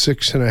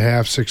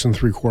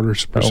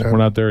 6.75%. Oh, we're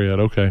not there yet.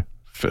 Okay.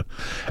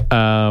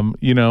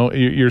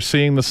 You're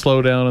seeing the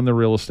slowdown in the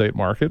real estate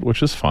market,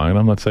 which is fine.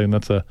 I'm not saying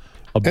that's a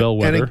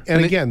bellwether.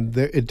 And again,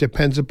 it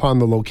depends upon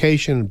the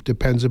location, it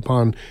depends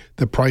upon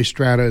the price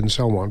strata and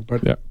so on.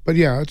 But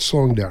yeah, it's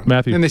slowing down.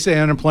 Matthew. And they say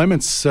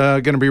unemployment's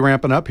going to be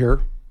ramping up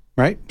here,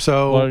 right?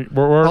 So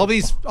all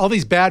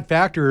these bad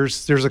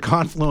factors, there's a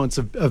confluence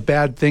of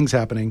bad things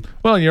happening.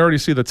 Well, you already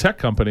see the tech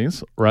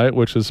companies, right,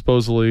 which is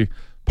supposedly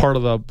part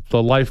of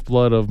the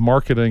lifeblood of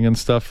marketing and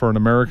stuff for an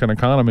American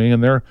economy,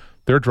 and they're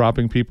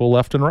dropping people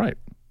left and right.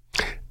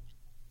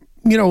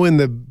 In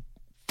the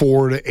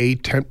 4 to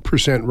 8,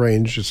 10%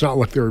 range. It's not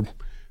like they're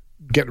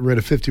getting rid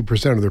of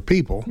 50% of their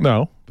people.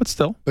 No, but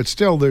still. But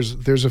still,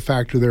 there's a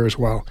factor there as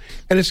well.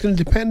 And it's going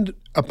to depend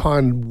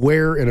upon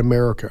where in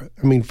America.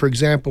 I mean, for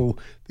example,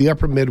 the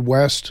upper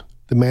Midwest,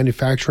 the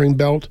manufacturing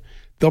belt,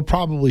 they'll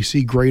probably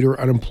see greater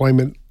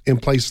unemployment in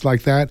places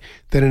like that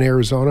than in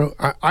Arizona.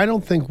 I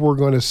don't think we're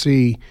going to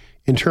see,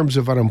 in terms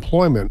of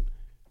unemployment,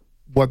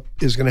 what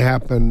is going to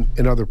happen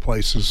in other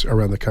places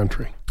around the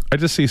country. I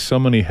just see so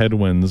many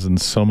headwinds in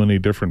so many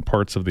different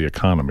parts of the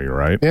economy,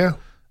 right? Yeah.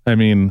 I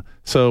mean,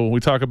 so we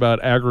talk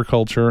about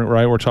agriculture,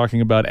 right? We're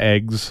talking about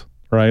eggs,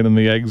 right? And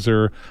the eggs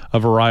are a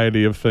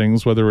variety of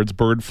things, whether it's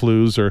bird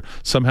flus or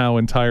somehow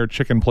entire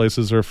chicken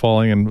places are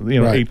falling and,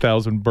 Right.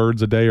 8,000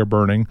 birds a day are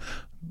burning.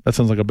 That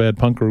sounds like a bad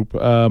punk group.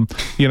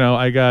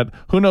 I got,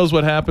 who knows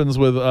what happens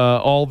with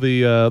all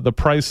the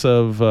price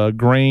of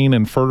grain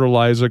and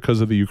fertilizer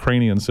because of the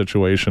Ukrainian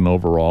situation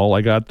overall.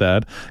 I got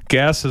that.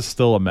 Gas is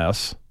still a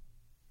mess.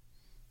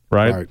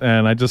 Right?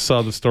 And I just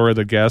saw the story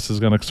that gas is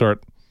going to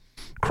start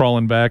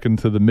crawling back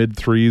into the mid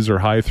 3s or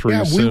high 3s.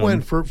 Yeah, soon. we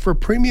went for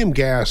premium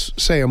gas,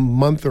 say a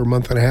month or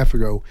month and a half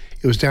ago,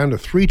 it was down to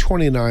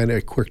 $3.29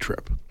 at Quick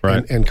Trip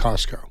and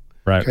Costco.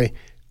 Right. Okay.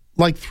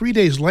 Like 3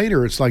 days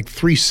later, it's like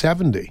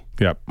 $3.70.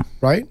 Yep.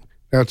 Right?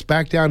 Now it's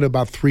back down to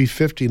about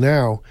 $3.50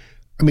 now.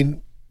 I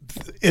mean,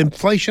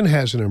 inflation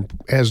has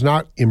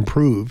not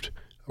improved.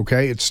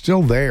 Okay. It's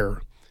still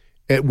there,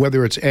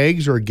 whether it's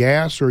eggs or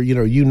gas or,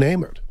 you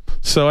name it.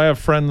 So I have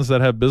friends that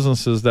have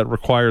businesses that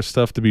require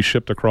stuff to be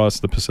shipped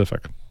across the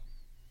Pacific.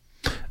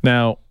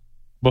 Now,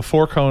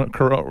 before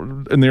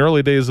in the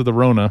early days of the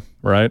Rona,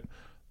 right,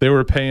 they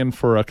were paying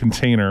for a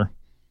container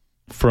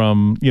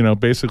from,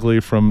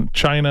 basically from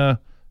China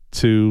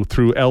through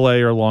LA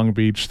or Long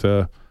Beach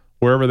to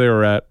wherever they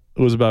were at.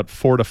 It was about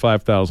 $4,000 to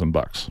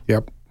 $5,000.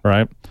 Yep.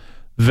 Right.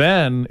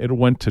 Then it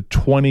went to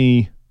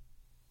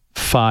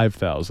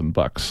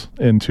 $25,000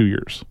 in 2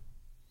 years.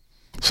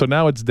 So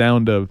now it's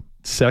down to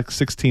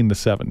 16 to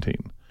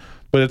 17,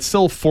 but it's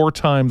still 4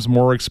 times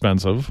more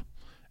expensive.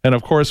 And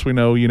of course, we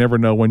know you never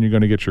know when you're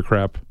going to get your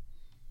crap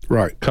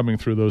Right. coming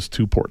through those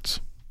two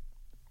ports.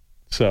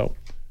 So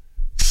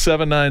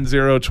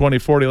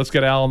 790-2040. Let's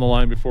get Al on the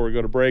line before we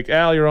go to break.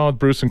 Al, you're on with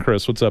Bruce and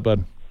Chris. What's up,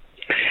 bud?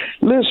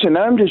 Listen,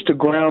 I'm just a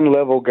ground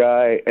level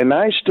guy, and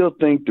I still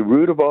think the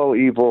root of all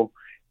evil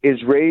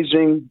is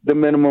raising the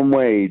minimum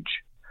wage.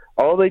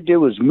 All they did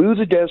was move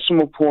the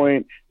decimal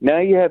point. Now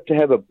you have to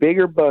have a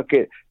bigger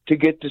bucket to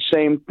get the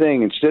same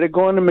thing. Instead of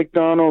going to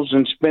McDonald's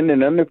and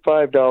spending under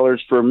 $5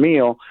 for a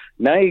meal,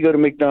 now you go to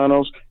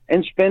McDonald's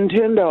and spend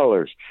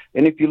 $10.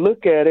 And if you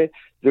look at it,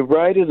 the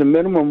right of the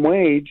minimum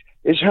wage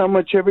is how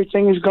much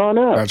everything has gone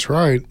up. That's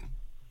right.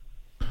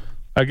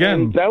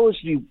 Again, And that was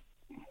the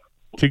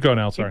keep going,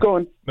 Al. Sorry. keep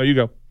going. No, you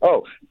go.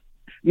 Oh,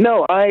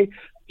 no, I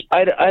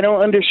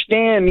don't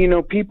understand. You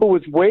know, people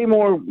with way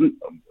more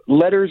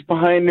letters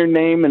behind their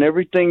name and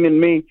everything than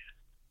me.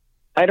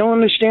 I don't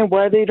understand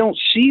why they don't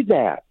see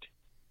that.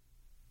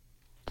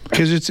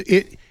 Because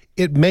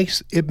it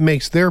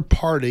makes their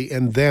party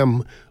and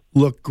them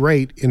look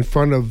great in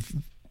front of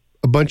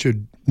a bunch of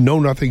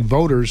know-nothing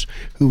voters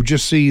who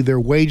just see their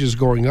wages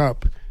going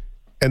up,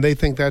 and they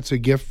think that's a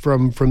gift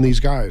from these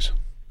guys.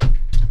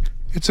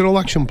 It's an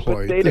election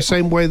ploy. The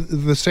same way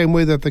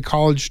that the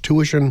college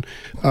tuition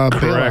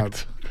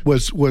bailout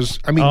was.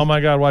 I mean, Oh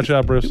my God! Watch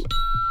out, Bruce.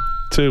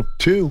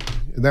 Two.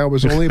 That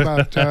was only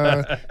about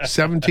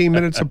 17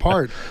 minutes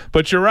apart.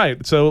 But you're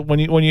right. So when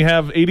you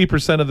have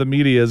 80% of the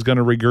media is going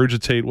to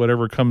regurgitate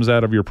whatever comes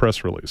out of your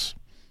press release,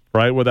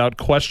 right, without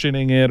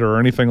questioning it or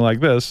anything like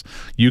this,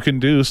 you can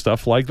do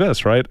stuff like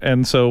this, right?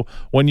 And so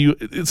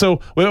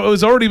it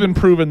was already been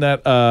proven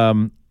that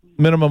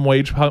minimum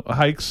wage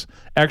hikes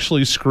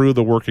actually screw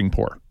the working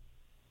poor.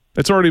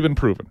 It's already been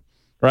proven,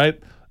 right?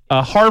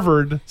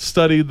 Harvard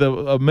studied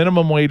the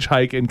minimum wage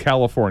hike in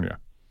California,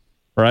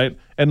 right?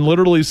 And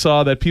literally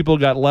saw that people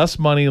got less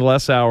money,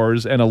 less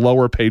hours, and a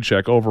lower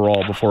paycheck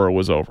overall before it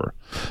was over.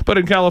 But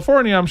in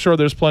California, I'm sure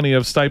there's plenty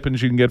of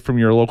stipends you can get from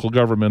your local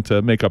government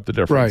to make up the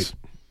difference.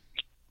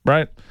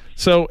 Right?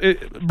 So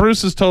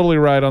Bruce is totally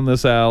right on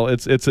this, Al.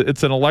 It's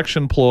an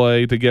election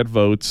ploy to get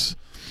votes.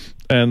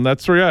 And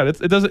that's where you're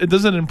at. It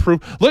doesn't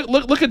improve.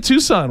 Look at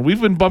Tucson.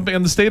 We've been bumping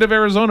in the state of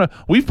Arizona.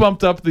 We've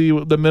bumped up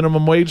the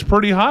minimum wage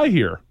pretty high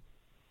here.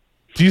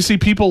 Do you see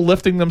people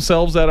lifting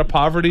themselves out of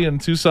poverty in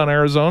Tucson,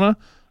 Arizona?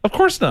 Of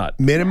course not.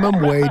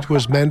 Minimum wage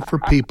was meant for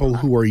people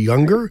who are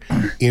younger,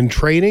 in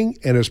training,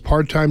 and as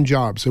part-time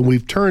jobs. And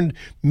we've turned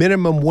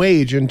minimum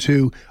wage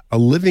into a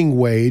living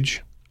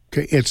wage.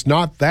 Okay, it's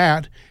not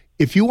that.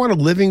 If you want a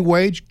living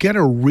wage, get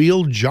a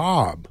real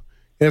job.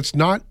 And it's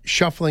not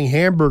shuffling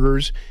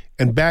hamburgers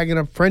and bagging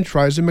up French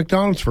fries at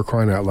McDonald's, for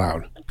crying out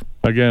loud.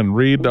 Again,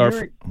 read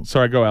our...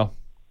 Sorry, go, Al.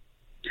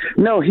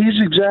 No, he's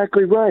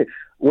exactly right.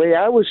 The way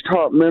I was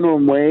taught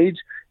minimum wage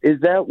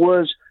is that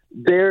was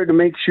there to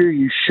make sure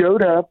you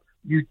showed up,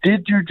 you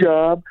did your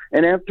job,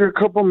 and after a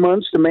couple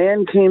months, the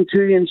man came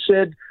to you and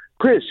said,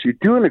 Chris, you're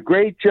doing a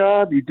great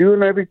job, you're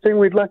doing everything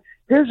we'd like.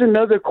 Here's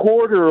another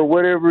quarter or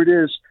whatever it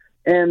is.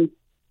 And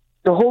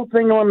the whole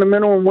thing on the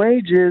minimum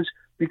wage is,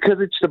 because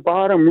it's the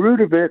bottom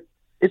root of it,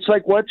 it's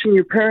like watching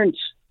your parents.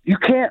 You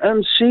can't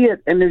unsee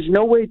it, and there's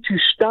no way to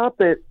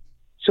stop it.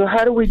 So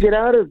how do we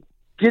get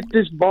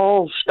this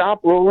ball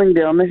stop rolling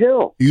down the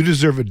hill? You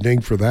deserve a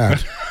ding for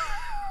that.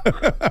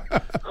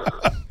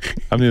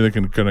 I'm neither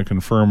going to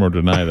confirm or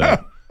deny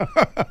that.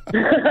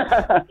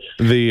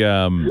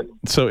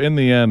 So in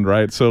the end,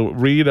 right? So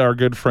read our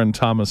good friend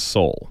Thomas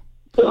Sowell,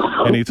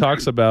 and he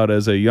talks about,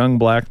 as a young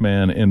black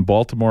man in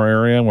Baltimore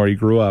area where he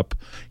grew up,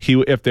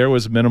 if there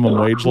was minimum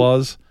wage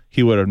laws,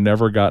 he would have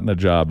never gotten a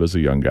job as a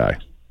young guy,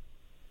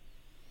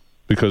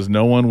 because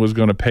no one was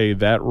going to pay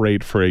that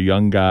rate for a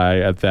young guy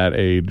at that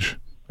age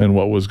and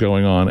what was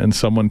going on. And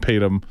someone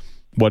paid him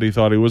what he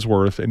thought he was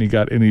worth, and he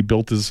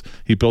built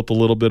a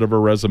little bit of a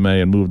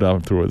resume and moved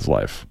on through his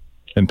life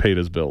and paid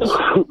his bills.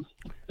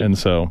 And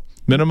so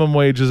minimum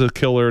wage is a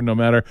killer, no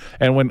matter.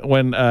 And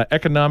when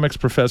economics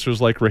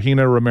professors like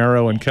Regina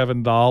Romero and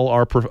Kevin Dahl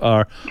are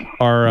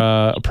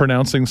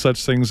pronouncing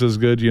such things as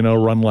good,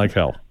 run like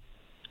hell.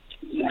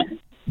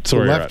 The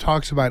left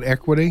talks about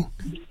equity.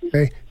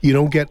 Okay, you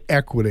don't get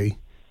equity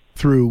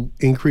through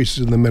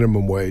increases in the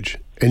minimum wage,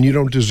 and you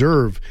don't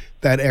deserve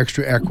that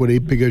extra equity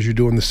because you're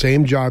doing the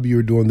same job you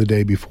were doing the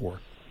day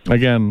before.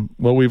 Again,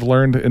 what we've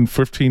learned in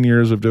 15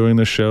 years of doing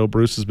this show,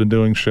 Bruce has been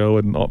doing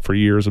show for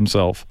years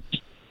himself.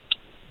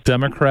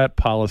 Democrat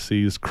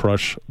policies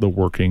crush the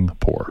working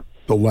poor.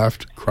 The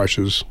left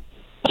crushes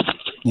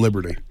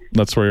liberty.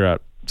 That's where you're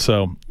at.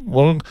 So,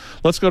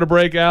 let's go to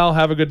break, Al.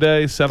 Have a good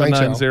day.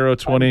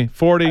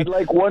 790-2040. I'd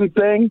like one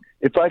thing.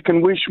 If I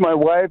can wish my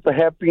wife a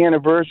happy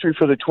anniversary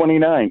for the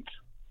 29th.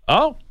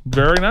 Oh,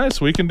 very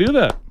nice. We can do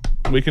that.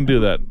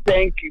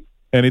 Thank you.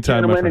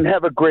 Anytime, gentlemen, and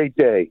have a great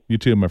day. You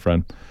too, my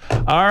friend.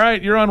 All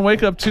right, you're on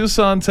Wake Up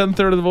Tucson,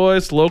 10:30 The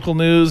Voice, local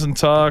news and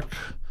talk.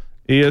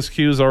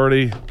 ESQ's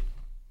already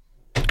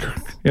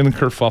in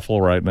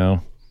kerfuffle right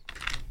now.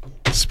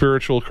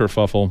 Spiritual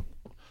kerfuffle.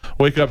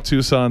 Wake Up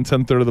Tucson,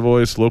 10:30 The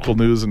Voice, local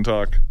news and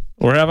talk.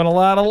 We're having a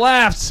lot of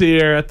laughs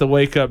here at the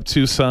Wake Up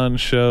Tucson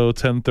show,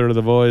 10:30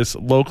 The Voice,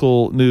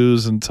 local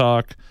news and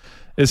talk.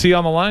 Is he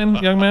on the line,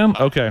 young man?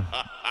 Okay.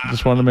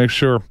 Just wanted to make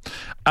sure.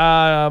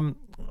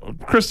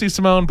 Christy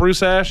Simone,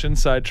 Bruce Ash,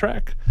 Inside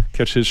Track.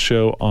 Catch his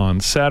show on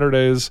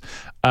Saturdays.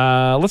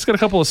 Let's get a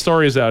couple of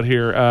stories out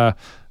here.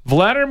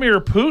 Vladimir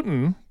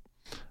Putin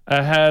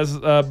has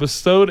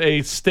bestowed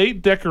a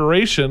state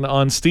decoration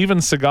on Steven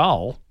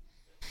Seagal,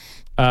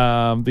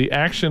 the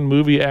action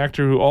movie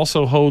actor who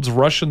also holds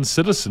Russian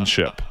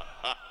citizenship.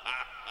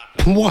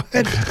 What?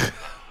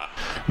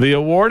 The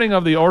awarding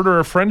of the Order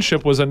of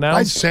Friendship was I'd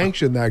announced.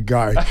 sanction that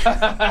guy.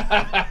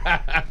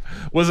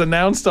 Was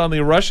announced on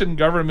the Russian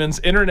government's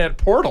internet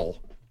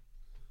portal.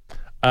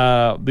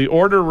 The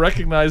order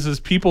recognizes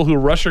people who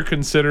Russia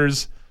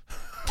considers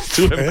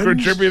to have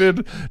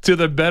contributed to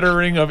the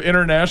bettering of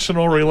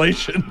international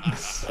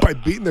relations. By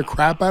beating the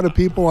crap out of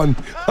people on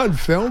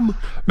film?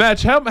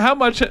 Matt, how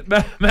much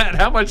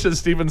has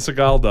Steven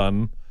Seagal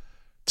done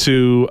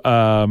to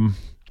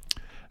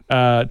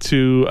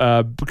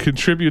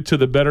contribute to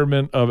the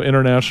betterment of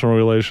international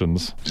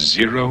relations?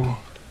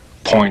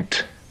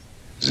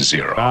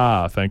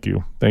 0.0. Thank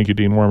you,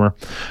 Dean Wormer.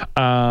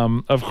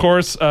 Of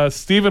course,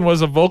 Stephen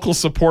was a vocal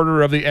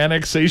supporter of the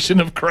annexation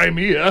of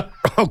Crimea.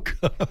 Oh,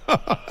 God.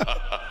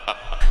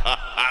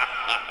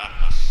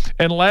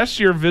 And last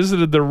year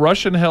visited the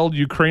Russian-held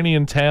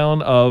Ukrainian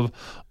town of,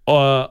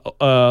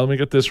 let me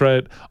get this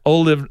right,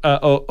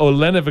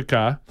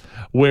 Olenivka,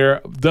 where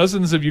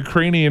dozens of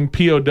Ukrainian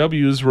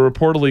POWs were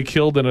reportedly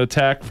killed in an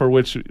attack for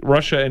which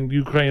Russia and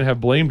Ukraine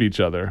have blamed each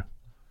other.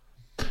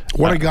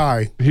 What a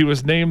guy. He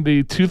was named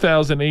the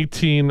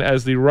 2018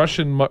 as the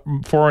Russian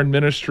Foreign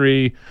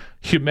Ministry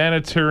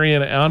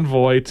humanitarian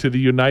envoy to the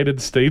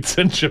United States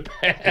and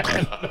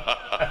Japan.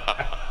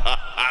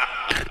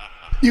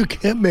 You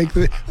can't make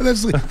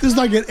this is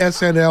like an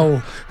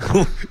SNL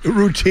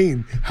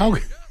routine. How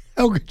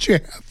could you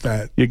have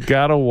that? You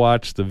gotta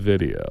watch the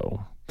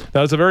video.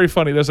 Now it's a very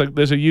funny. There's a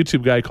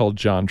YouTube guy called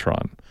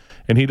JonTron,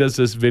 and he does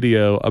this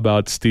video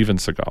about Steven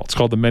Seagal. It's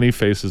called The Many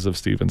Faces of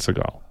Steven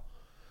Seagal.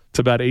 It's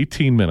about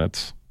 18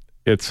 minutes.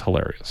 It's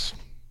hilarious.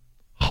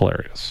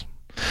 Hilarious.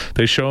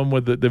 They show him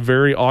with the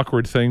very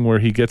awkward thing where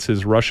he gets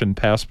his Russian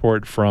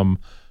passport from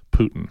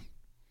Putin.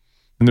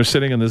 And they're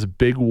sitting in this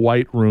big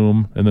white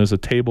room, and there's a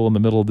table in the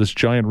middle of this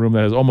giant room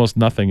that has almost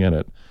nothing in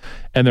it.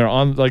 And they're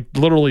on like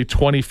literally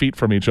 20 feet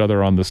from each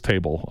other on this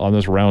table, on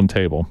this round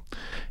table.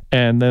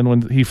 And then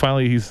when he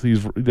finally,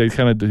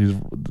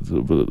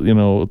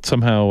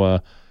 somehow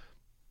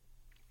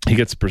he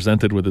gets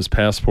presented with his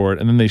passport,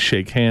 and then they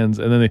shake hands,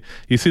 and then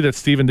you see that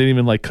Steven didn't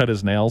even like cut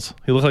his nails.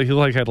 He looked like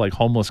he had like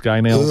homeless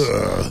guy nails,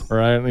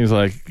 right? And he's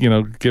like,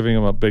 giving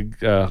him a big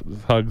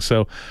hug.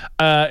 So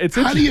it's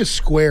how do you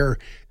square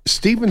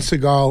Steven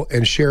Seagal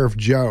and Sheriff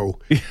Joe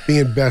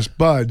being best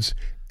buds,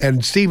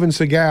 and Steven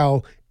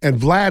Seagal and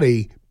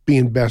Vladdy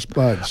being best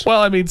buds?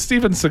 Well, I mean,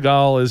 Steven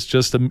Seagal is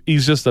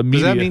he's just a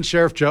media. Does that mean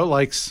Sheriff Joe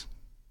likes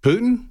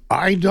Putin?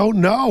 I don't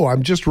know.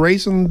 I'm just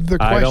raising the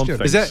question. I don't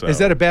think Is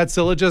that a bad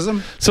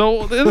syllogism?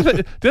 So the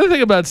other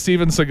thing about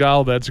Steven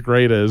Seagal that's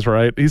great is,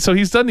 right,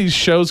 he's done these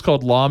shows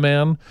called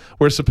Lawman,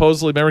 where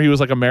supposedly, remember, he was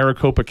like a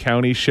Maricopa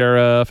County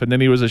sheriff, and then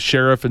he was a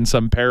sheriff in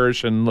some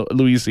parish in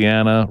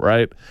Louisiana,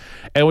 right?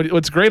 And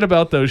what's great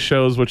about those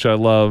shows, which I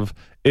love,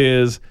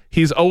 is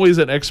he's always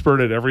an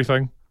expert at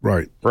everything.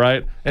 Right.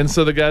 And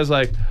so the guy's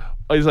like,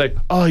 he's like,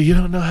 oh, you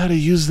don't know how to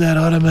use that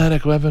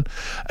automatic weapon?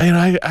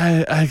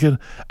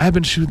 I've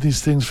been shooting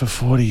these things for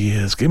 40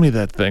 years. Give me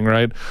that thing,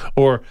 right?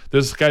 Or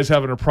this guy's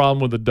having a problem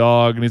with a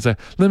dog, and he's like,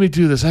 let me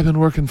do this. I've been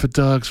working for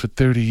dogs for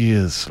 30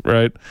 years,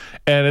 right?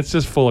 And it's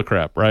just full of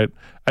crap, right?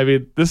 I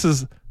mean, this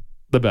is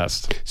the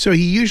best. So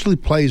he usually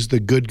plays the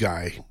good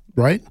guy,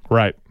 right?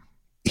 Right.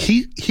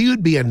 He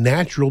would be a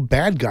natural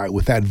bad guy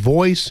with that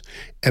voice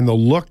and the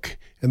look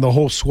and the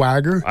whole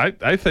swagger.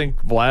 I think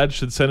Vlad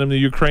should send him to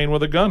Ukraine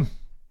with a gun.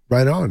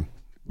 Right on.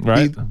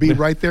 Right. Be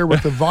right there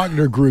with the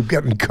Wagner group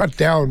getting cut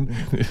down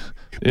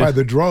by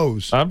the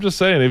droves. I'm just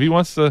saying, if he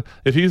wants to,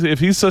 if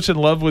he's such in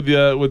love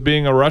with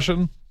being a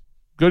Russian,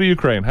 go to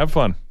Ukraine, have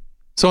fun.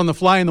 So on the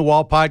Fly in the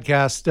Wall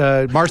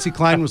podcast, Marcy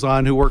Klein was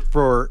on, who worked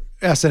for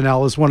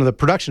SNL as one of the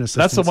production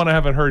assistants. That's the one I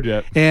haven't heard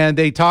yet. And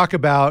they talk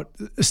about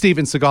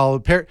Steven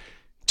Seagal.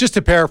 Just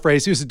to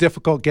paraphrase, he was a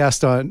difficult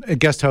guest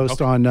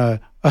host on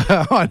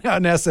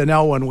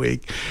SNL one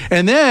week,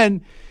 and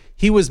then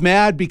he was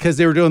mad because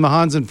they were doing the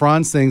Hans and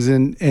Franz things,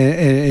 and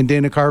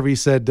Dana Carvey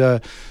said,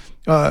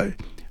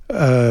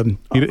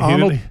 he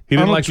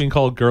didn't like being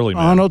called girly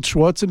man. Arnold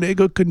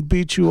Schwarzenegger can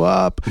beat you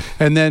up.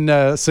 And then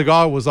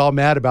Seagal was all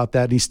mad about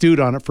that, and he stewed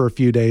on it for a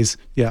few days.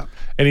 Yeah.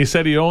 And he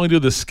said he'd only do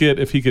the skit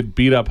if he could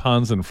beat up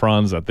Hans and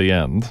Franz at the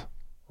end,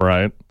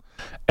 right?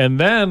 And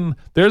then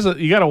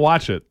you got to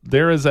watch it.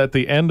 There is at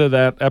the end of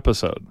that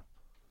episode,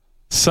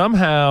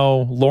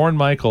 somehow Lorne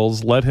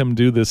Michaels let him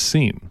do this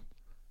scene.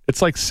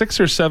 It's like 6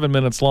 or 7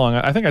 minutes long.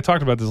 I think I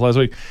talked about this last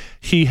week.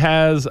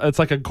 It's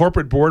like a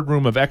corporate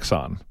boardroom of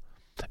Exxon.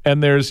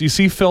 And you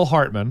see Phil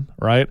Hartman,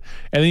 right?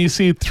 And then you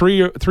see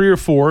three or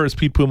four, as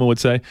Pete Puma would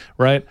say,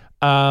 right?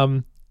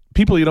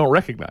 People you don't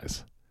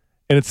recognize.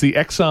 and it's the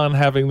Exxon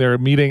having their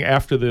meeting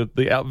after the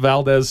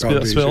Valdez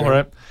spill, yeah.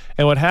 right?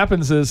 And what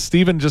happens is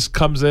Steven just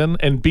comes in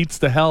and beats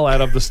the hell out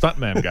of the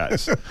stuntman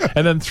guys,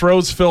 and then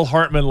throws Phil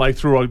Hartman like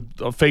through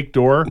a fake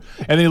door,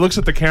 and then he looks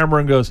at the camera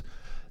and goes,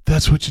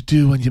 "That's what you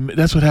do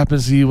that's what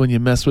happens to you when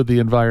you mess with the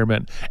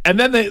environment." And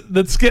then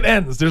the skit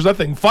ends. There's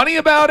nothing funny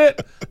about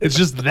it. It's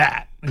just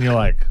that, and you're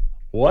like,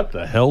 "What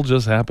the hell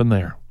just happened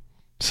there?"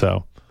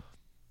 So,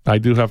 I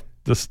do have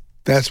this.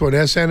 That's when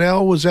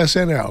SNL was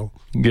SNL.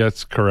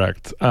 Yes,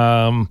 correct.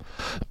 The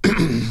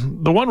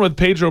one with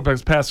Pedro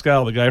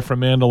Pascal, the guy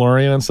from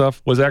Mandalorian and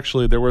stuff, was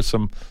actually, there were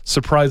some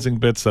surprising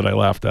bits that I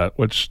laughed at,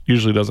 which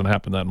usually doesn't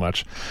happen that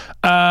much.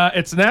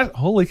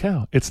 Holy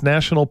cow! It's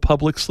National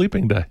Public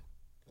Sleeping Day.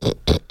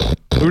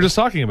 We were just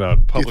talking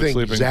about public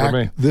sleeping for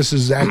me. This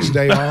is Zach's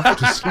day off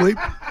to sleep?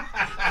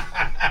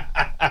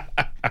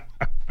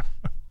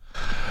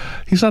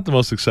 He's not the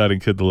most exciting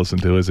kid to listen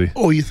to, is he?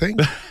 Oh, you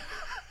think?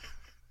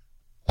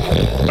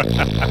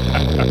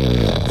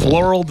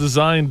 Floral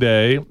Design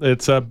Day.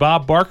 It's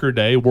Bob Barker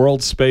Day,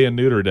 World Spay and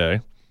Neuter Day,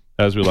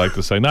 as we like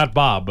to say. Not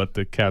Bob, but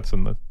the cats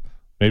and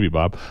maybe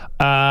Bob.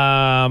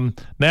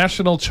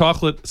 National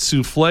Chocolate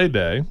Souffle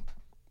Day.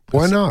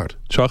 Why not?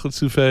 Chocolate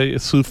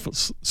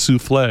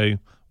souffle,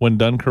 when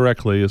done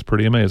correctly, is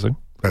pretty amazing.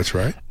 That's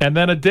right. And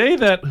then a day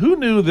that, who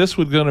knew this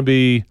was going to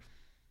be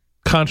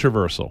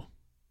controversial?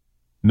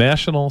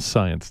 National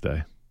Science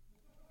Day.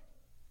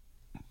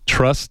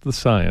 Trust the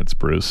science,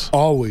 Bruce.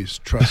 Always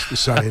trust the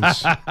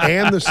science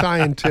and the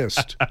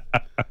scientist.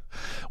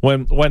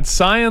 When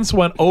science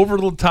went over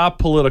the top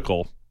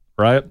political,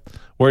 right?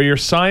 Where your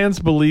science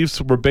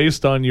beliefs were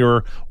based on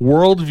your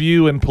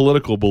worldview and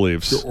political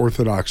beliefs. Your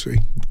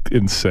orthodoxy.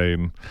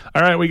 Insane.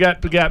 All right, we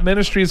got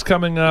ministries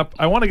coming up.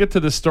 I want to get to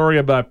this story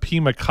about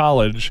Pima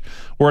College,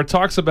 where it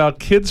talks about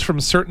kids from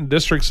certain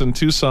districts in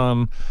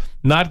Tucson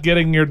not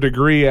getting your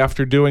degree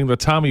after doing the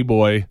Tommy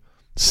Boy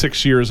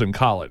 6 years in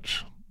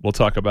college. We'll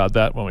talk about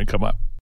that when we come up.